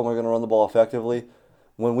ball, and we're going to run the ball effectively.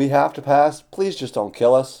 When we have to pass, please just don't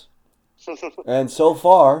kill us. And so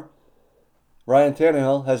far, Ryan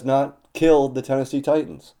Tannehill has not killed the Tennessee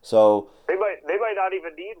Titans. So They might not not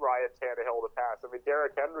even need Ryan Tannehill to pass. I mean,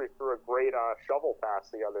 Derrick Henry threw a great shovel pass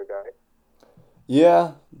the other day.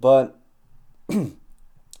 Yeah, but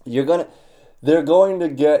they're going to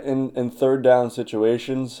get in third down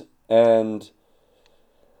situations, and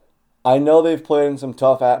I know they've played in some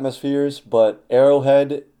tough atmospheres, but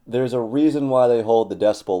Arrowhead, there's a reason why they hold the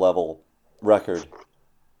decibel level record.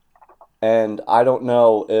 And I don't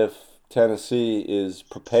know if Tennessee is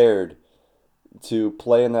prepared to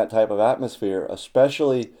play in that type of atmosphere,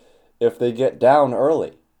 especially if they get down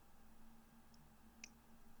early.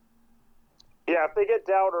 Yeah, if they get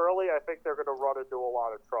down early, I think they're going to run into a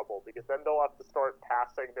lot of trouble because then they'll have to start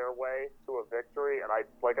passing their way to a victory. And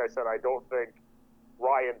like I said, I don't think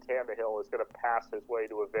Ryan Tannehill is going to pass his way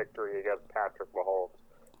to a victory against Patrick Mahomes.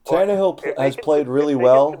 Tannehill has played really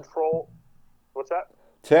well. What's that?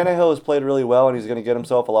 Tannehill has played really well, and he's going to get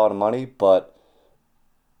himself a lot of money, but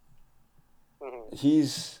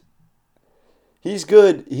he's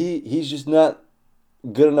good. He's just not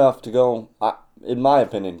good enough to go, in my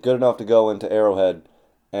opinion, good enough to go into Arrowhead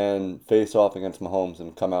and face off against Mahomes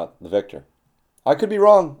and come out the victor. I could be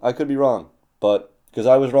wrong, but because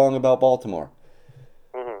I was wrong about Baltimore.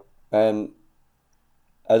 And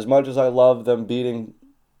as much as I love them beating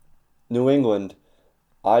New England,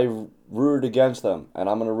 I rooted against them, and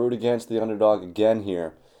I'm going to root against the underdog again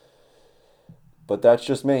here. But that's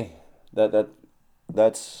just me.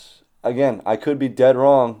 That's again, I could be dead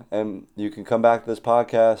wrong, and you can come back to this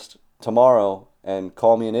podcast tomorrow and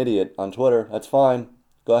call me an idiot on Twitter. That's fine.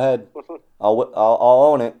 Go ahead. I'll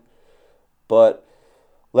own it. But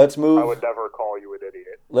let's move. I would never call you an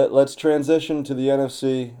idiot. Let's transition to the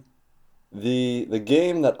NFC. The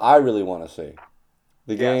game that I really want to see.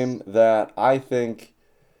 The game that I think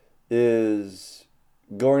is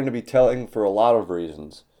going to be telling for a lot of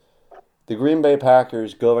reasons. The Green Bay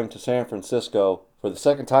Packers going to San Francisco for the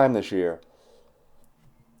second time this year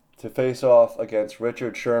to face off against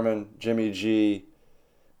Richard Sherman, Jimmy G,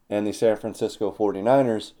 and the San Francisco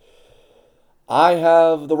 49ers. I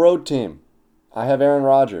have the road team. I have Aaron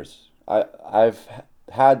Rodgers. I've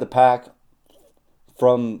had the Pack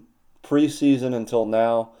from preseason until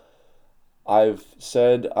now. I've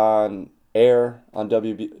said on air, on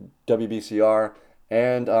WBCR,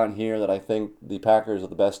 and on here that I think the Packers are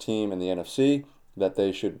the best team in the NFC, that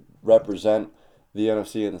they should represent the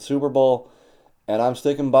NFC in the Super Bowl, and I'm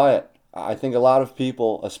sticking by it. I think a lot of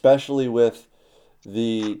people, especially with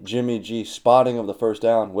the Jimmy G spotting of the first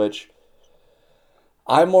down, which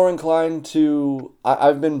I'm more inclined to,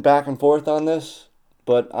 I've been back and forth on this,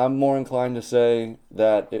 but I'm more inclined to say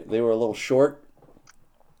that they were a little short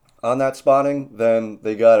on that spotting than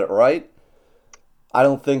they got it right. I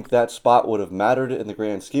don't think that spot would have mattered in the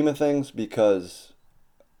grand scheme of things because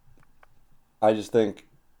I just think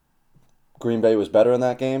Green Bay was better in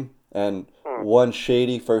that game. And one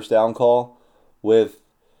shady first down call with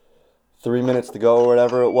 3 minutes to go or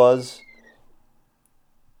whatever it was.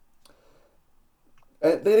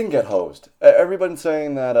 And they didn't get hosed. Everybody's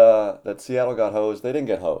saying that Seattle got hosed. They didn't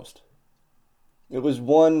get hosed. It was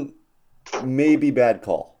one maybe bad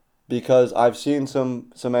call. Because I've seen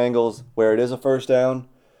some angles where it is a first down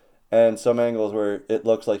and some angles where it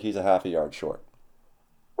looks like he's a half a yard short.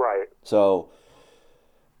 Right. So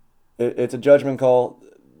it's a judgment call.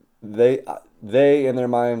 They in their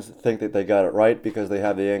minds think that they got it right because they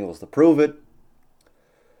have the angles to prove it.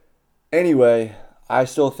 Anyway, I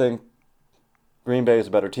still think Green Bay is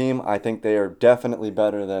a better team. I think they are definitely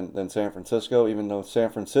better than San Francisco, even though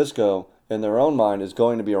San Francisco, in their own mind, is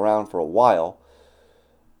going to be around for a while.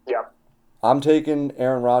 Yeah. I'm taking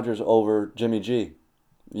Aaron Rodgers over Jimmy G.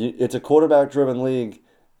 It's a quarterback-driven league,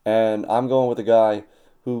 and I'm going with a guy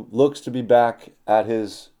who looks to be back at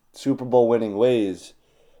his Super Bowl winning ways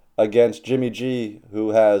against Jimmy G, who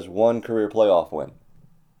has one career playoff win.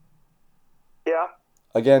 Yeah.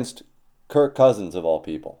 Against Kirk Cousins, of all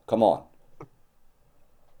people. Come on.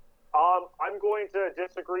 I'm going to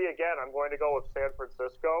disagree again. I'm going to go with San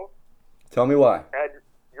Francisco. Tell me why. And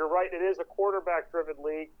you're right, it is a quarterback-driven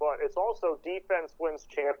league, but it's also defense wins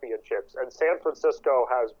championships, and San Francisco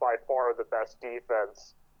has by far the best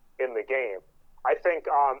defense in the game. I think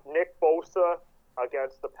Nick Bosa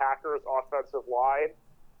against the Packers' offensive line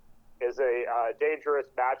is a dangerous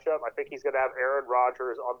matchup. I think he's going to have Aaron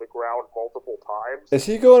Rodgers on the ground multiple times. Is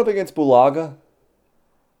he going up against Bulaga?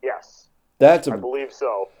 Yes. I believe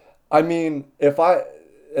so. I mean,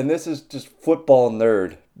 and this is just football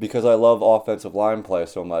nerd, because I love offensive line play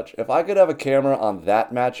so much. If I could have a camera on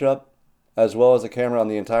that matchup, as well as a camera on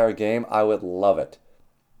the entire game, I would love it.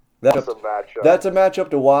 That's a matchup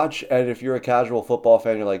to watch, and if you're a casual football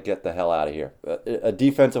fan, you're like, get the hell out of here. A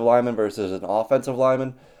defensive lineman versus an offensive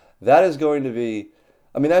lineman, that is going to be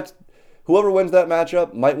I mean, that's whoever wins that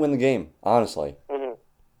matchup might win the game, honestly. Mm-hmm.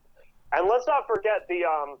 And let's not forget the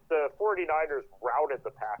 49ers routed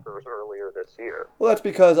the Packers earlier this year. Well, that's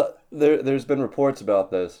because there's been reports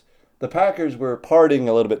about this. The Packers were partying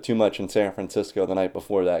a little bit too much in San Francisco the night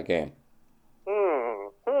before that game.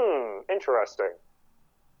 Interesting.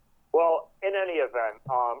 Well, in any event,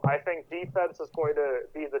 I think defense is going to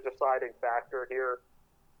be the deciding factor here.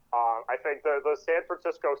 I think the San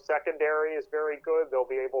Francisco secondary is very good. They'll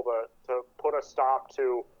be able to put a stop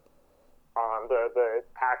to the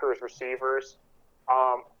Packers receivers.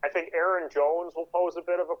 I think Aaron Jones will pose a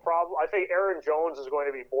bit of a problem. I think Aaron Jones is going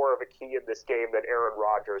to be more of a key in this game than Aaron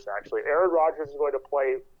Rodgers, actually. Aaron Rodgers is going to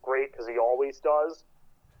play great because he always does.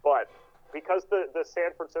 But because the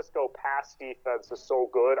San Francisco pass defense is so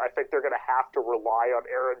good, I think they're going to have to rely on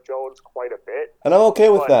Aaron Jones quite a bit. And I'm okay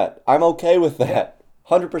with that. I'm okay with that.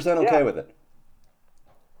 100% okay with it.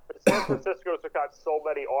 San Francisco's got so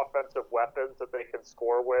many offensive weapons that they can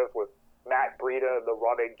score with Matt Breida in the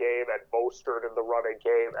running game and Mostert in the running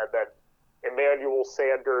game, and then Emmanuel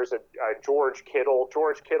Sanders and George Kittle.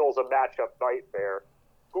 George Kittle's a matchup nightmare.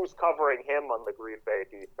 Who's covering him on the Green Bay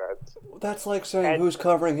defense? That's like saying who's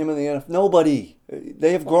covering him in the NFL. Nobody.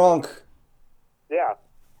 They have Gronk. Yeah.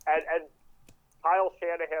 And Kyle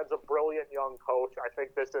Shanahan's a brilliant young coach. I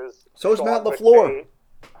think this is... So is Matt LaFleur.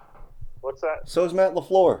 What's that? So is Matt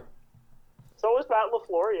LaFleur. So is Matt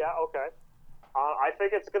LaFleur, yeah, okay. I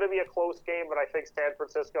think it's going to be a close game, but I think San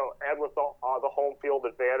Francisco, and with the home field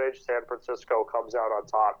advantage, San Francisco comes out on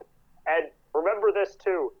top. And remember this,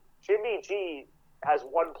 too. Jimmy G has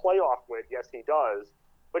one playoff win. Yes, he does.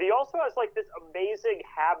 But he also has like this amazing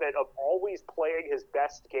habit of always playing his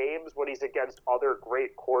best games when he's against other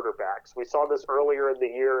great quarterbacks. We saw this earlier in the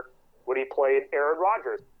year when he played Aaron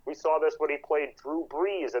Rodgers. We saw this when he played Drew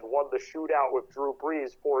Brees and won the shootout with Drew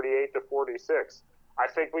Brees 48-46. I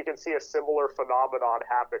think we can see a similar phenomenon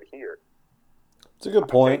happen here. It's a good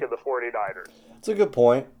point. In the 49ers. It's a good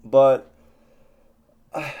point, but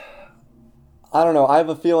I don't know. I have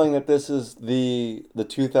a feeling that this is the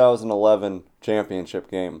 2011 championship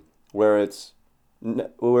game where it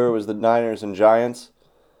was the Niners and Giants.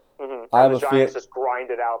 Mm-hmm. And the Giants just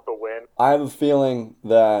grinded out the win. I have a feeling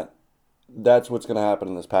that that's what's going to happen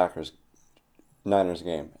in this Packers-Niners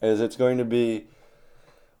game. It's going to be,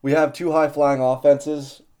 we have two high-flying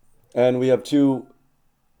offenses, and we have two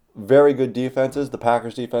very good defenses. The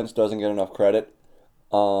Packers defense doesn't get enough credit.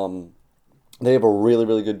 They have a really,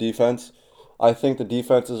 really good defense. I think the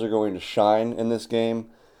defenses are going to shine in this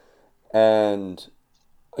game. And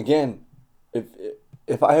again,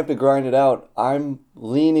 if I have to grind it out, I'm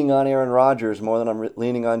leaning on Aaron Rodgers more than I'm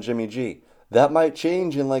leaning on Jimmy G. That might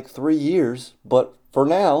change in like 3 years, but for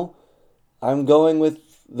now, I'm going with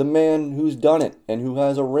the man who's done it and who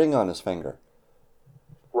has a ring on his finger.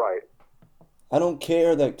 Right. I don't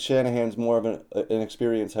care that Shanahan's more of an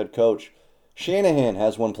experienced head coach. Shanahan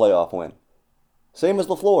has one playoff win. Same as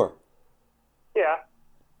LaFleur. Yeah.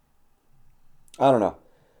 I don't know.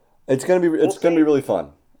 It's gonna be really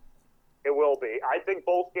fun. It will be. I think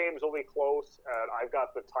both games will be close, and I've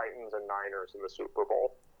got the Titans and Niners in the Super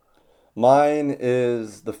Bowl. Mine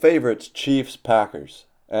is the favorites, Chiefs, Packers,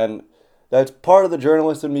 and that's part of the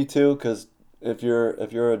journalist in me too. Because if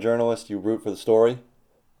you're a journalist, you root for the story,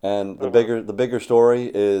 and the bigger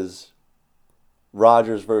story is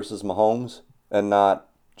Rodgers versus Mahomes, and not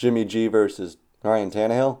Jimmy G versus Ryan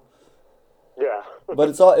Tannehill. Yeah. But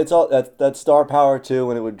it's all that star power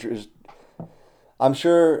too, and it would just, I'm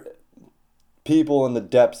sure people in the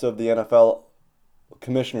depths of the NFL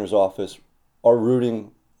commissioner's office are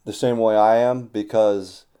rooting the same way I am,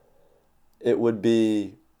 because it would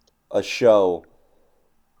be a show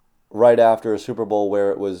right after a Super Bowl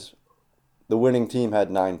where it was the winning team had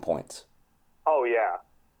 9 points. Oh yeah.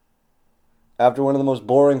 After one of the most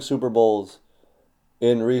boring Super Bowls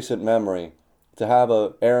in recent memory, to have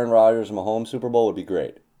a Aaron Rodgers and Mahomes Super Bowl would be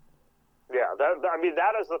great. Yeah,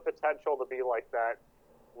 that has the potential to be like that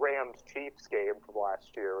Rams-Chiefs game from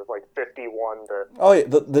last year. It was like 51 to. Oh yeah,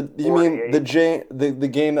 you mean the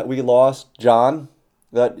game that we lost, John?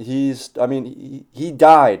 That he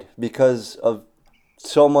died because of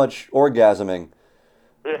so much orgasming.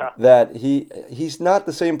 Yeah. That he's not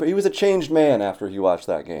the same. He was a changed man after he watched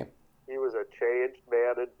that game. He was a changed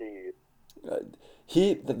man indeed.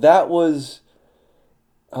 He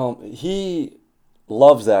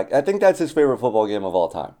loves that. I think that's his favorite football game of all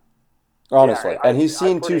time. Honestly. And he's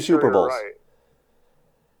seen 2 Super Bowls. Right.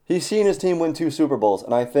 He's seen his team win 2 Super Bowls.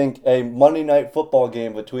 And I think a Monday night football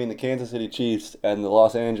game between the Kansas City Chiefs and the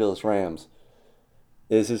Los Angeles Rams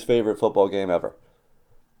is his favorite football game ever.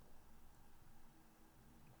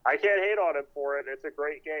 I can't hate on him for it. It's a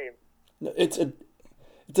great game. It's a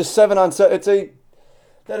 7-on-7.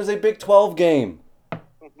 That is a Big 12 game.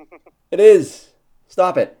 It is.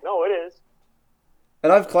 Stop it. No, it is.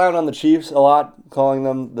 And I've clowned on the Chiefs a lot, calling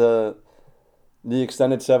them the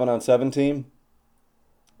extended 7-on-7 team.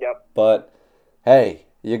 Yep. But hey,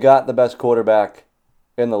 you got the best quarterback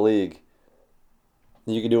in the league.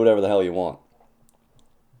 You can do whatever the hell you want.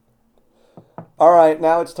 All right,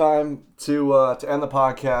 now it's time to end the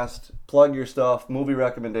podcast. Plug your stuff, movie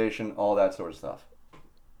recommendation, all that sort of stuff.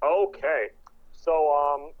 Okay.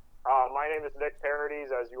 So, my name is Nick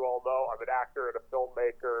Parodies. As you all know, I'm an actor and a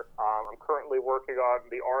filmmaker. I'm currently working on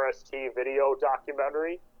the RST video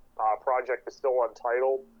documentary. Project is still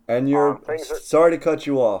untitled. And sorry to cut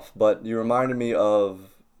you off, but you reminded me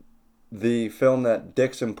of the film that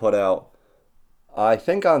Dixon put out, I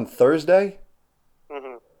think on Thursday.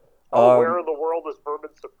 Mm-hmm. Oh, Where the World is Vermin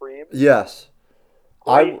Supreme? Yes.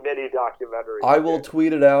 Great mini documentary. I will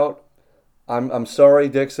tweet it out. I'm sorry,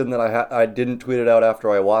 Dixon, that I didn't tweet it out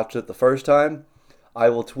after I watched it the first time. I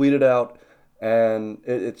will tweet it out, and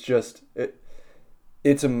it's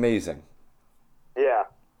amazing. Yeah.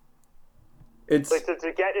 It's like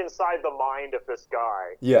to get inside the mind of this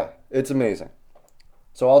guy. Yeah, it's amazing.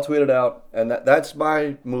 So I'll tweet it out, and that's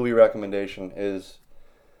my movie recommendation is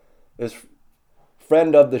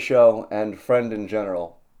friend of the show and friend in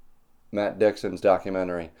general, Matt Dixon's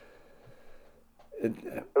documentary. It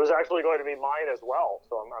was actually going to be mine as well,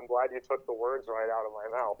 so I'm glad you took the words right out of my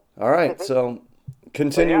mouth. All right, so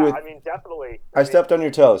continue with... I mean, definitely. I stepped on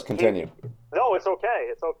your toes. Continue. No, it's okay.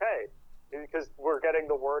 It's okay. Because we're getting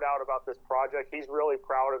the word out about this project. He's really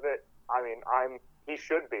proud of it. I mean, he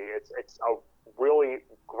should be. It's a really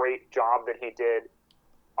great job that he did.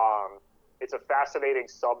 It's a fascinating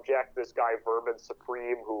subject, this guy Vermin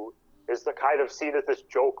Supreme, who is the kind of seen as this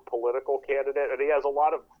joke political candidate, and he has a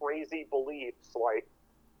lot of crazy beliefs, like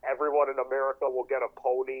everyone in America will get a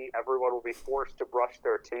pony, everyone will be forced to brush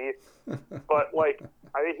their teeth. But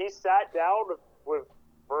he sat down with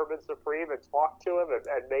Vermin Supreme and talked to him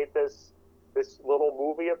and made this little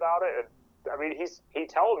movie about it. And I mean, he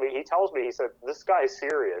tells me, he said, this guy's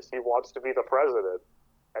serious. He wants to be the president,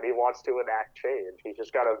 and he wants to enact change. He's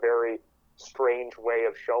just got a very strange way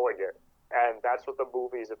of showing it. And that's what the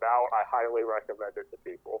movie's about. I highly recommend it to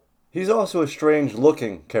people. He's also a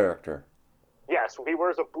strange-looking character. Yes, he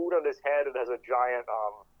wears a boot on his head and has a giant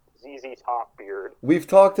ZZ Top beard. We've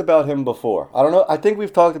talked about him before. I don't know. I think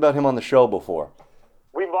we've talked about him on the show before.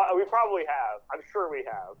 We probably have. I'm sure we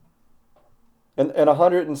have. In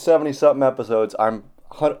 170-something episodes, I'm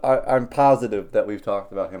positive that we've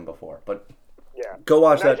talked about him before. But yeah, go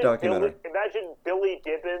watch that documentary. Imagine Billy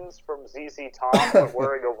Gibbons from ZZ Top but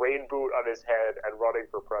wearing a rain boot on his head and running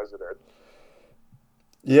for president.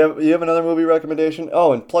 You have another movie recommendation?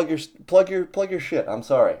 Oh, and plug your shit. I'm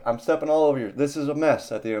sorry. I'm stepping all over you. This is a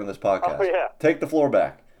mess at the end of this podcast. Oh, yeah. Take the floor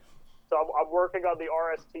back. So I'm working on the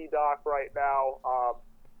RST doc right now.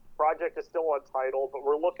 Project is still untitled, but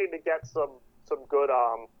we're looking to get some good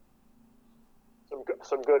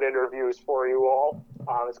interviews for you all.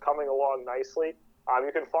 It's coming along nicely.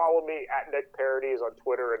 You can follow me at Nick Parodies on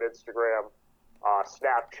Twitter and Instagram,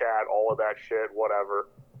 Snapchat, all of that shit, whatever.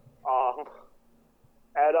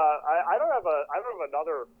 And I don't have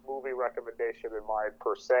another movie recommendation in mind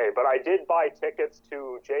per se, but I did buy tickets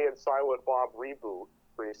to Jay and Silent Bob Reboot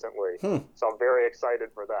recently, so I'm very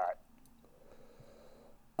excited for that.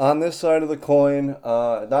 On this side of the coin,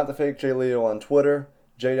 not the fake Jay Leo on Twitter,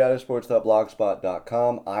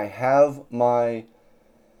 jdatasports.blogspot.com. I have my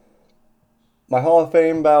Hall of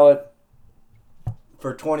Fame ballot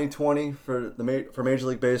for 2020 for Major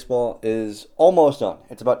League Baseball is almost done.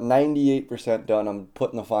 It's about 98% done. I'm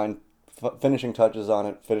putting the finishing touches on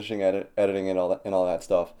it, finishing editing and all that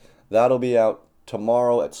stuff. That'll be out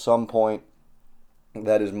tomorrow at some point.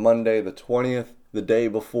 That is Monday the 20th, the day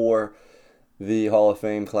before the Hall of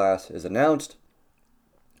Fame class is announced.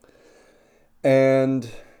 And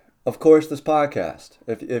of course, this podcast.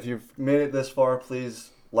 If you've made it this far,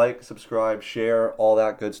 please like, subscribe, share, all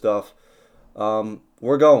that good stuff.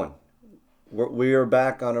 We're going. We are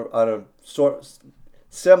back on a sort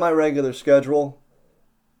semi-regular schedule.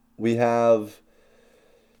 We have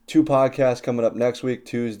 2 podcasts coming up next week,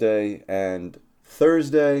 Tuesday and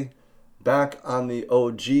Thursday. Back on the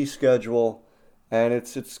OG schedule, and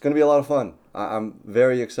it's going to be a lot of fun. I'm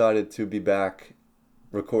very excited to be back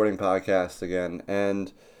recording podcasts again,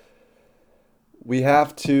 and we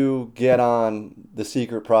have to get on the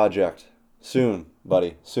secret project soon,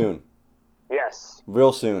 buddy. Soon. Yes.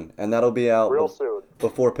 Real soon. And that'll be out real soon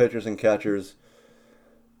before Pitchers and Catchers.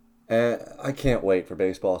 And I can't wait for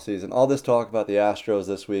baseball season. All this talk about the Astros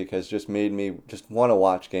this week has just made me just want to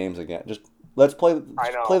watch games again. Just let's play. I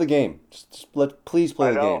Just know. play the game. Please play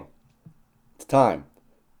I the know. game. It's time.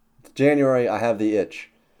 It's January. I have the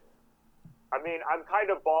itch. I mean, I'm kind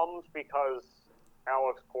of bummed because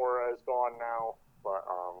Alex Cora is gone now, but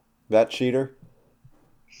That cheater.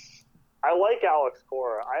 I like Alex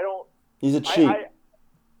Cora. I don't. He's a cheat.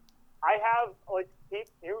 I have like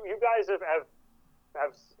you guys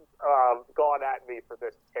have gone at me for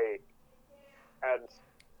this take, and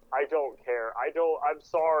I don't care. I'm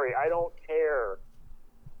sorry. I don't care.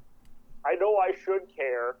 I know I should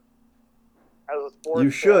care. As a sports You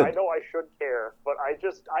should. fan, I know I should care, but I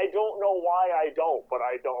don't know why I don't, but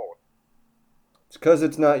I don't. It's because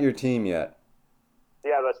it's not your team yet,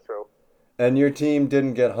 Yeah, that's true. and your team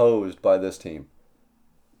didn't get hosed by this team.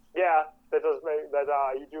 Yeah, that does make that.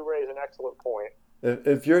 You do raise an excellent point.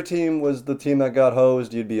 If your team was the team that got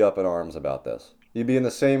hosed, you'd be up in arms about this. You'd be in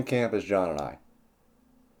the same camp as John and I.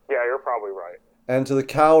 Yeah, you're probably right. And to the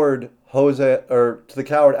coward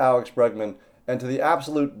Alex Bregman, and to the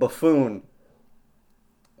absolute buffoon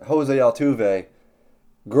Jose Altuve,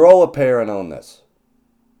 grow a pair and own this.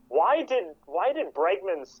 Why did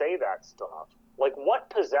Bregman say that stuff? Like, what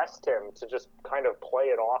possessed him to just kind of play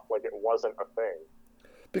it off like it wasn't a thing?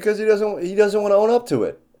 Because he doesn't want to own up to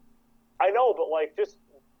it. I know, but like, just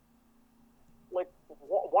like,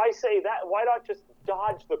 why say that? Why not just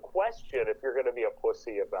dodge the question if you're going to be a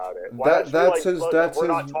pussy about it? Why not just be like, we're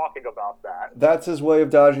not talking about that. That's his way of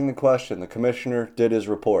dodging the question. The commissioner did his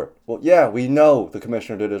report. Well, yeah, we know the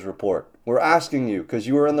commissioner did his report. We're asking you because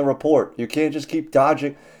you were in the report. You can't just keep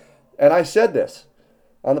dodging. And I said this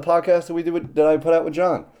on the podcast that I put out with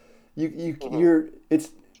John. It's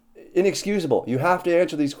inexcusable. You have to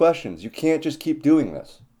answer these questions. You can't just keep doing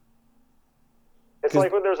this. It's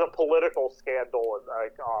like when there's a political scandal and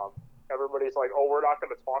like everybody's like, "Oh, we're not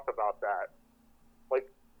going to talk about that." Like,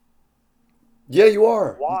 yeah, you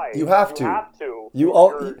are. Why? You have to. You have to.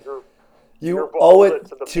 You You're owe it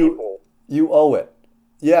to the to. people. You owe it.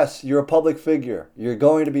 Yes, you're a public figure. You're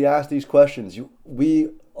going to be asked these questions.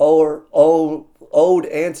 We owed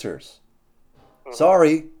answers. Mm-hmm.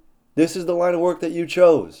 Sorry, this is the line of work that you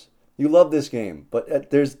chose. You love this game,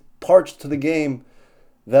 but there's parts to the game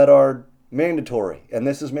that are mandatory, and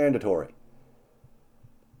this is mandatory.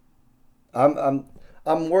 I'm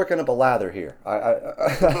working up a lather here.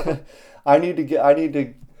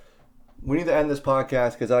 We need to end this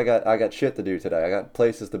podcast because I got shit to do today. I got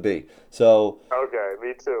places to be. So Okay,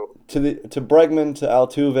 me too. to Bregman, to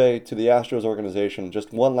Altuve, to the Astros organization,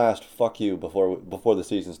 just one last fuck you before the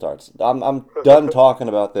season starts. I'm done talking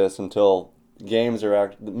about this until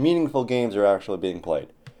meaningful games are actually being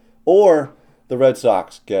played, or the Red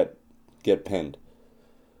Sox get pinned.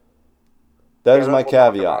 That is my we'll talk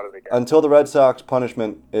caveat. about it again. Until the Red Sox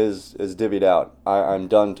punishment is divvied out, I'm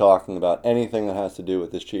done talking about anything that has to do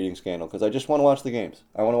with this cheating scandal because I just want to watch the games.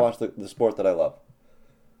 I want to watch the sport that I love.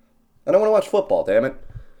 And I want to watch football, damn it.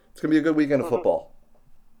 It's going to be a good weekend of football.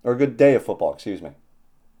 Or a good day of football, excuse me.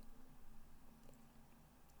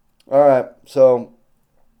 All right, so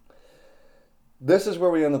this is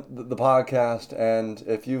where we end the podcast, and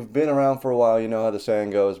if you've been around for a while, you know how the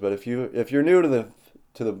saying goes, but if you're new to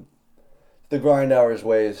the Grind Hours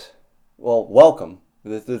ways, well, welcome.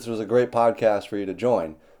 This was a great podcast for you to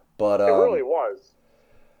join. But It really was.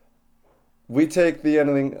 we take the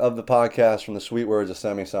ending of the podcast from the sweet words of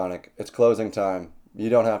Semisonic. It's closing time. You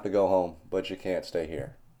don't have to go home, but you can't stay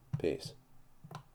here. Peace.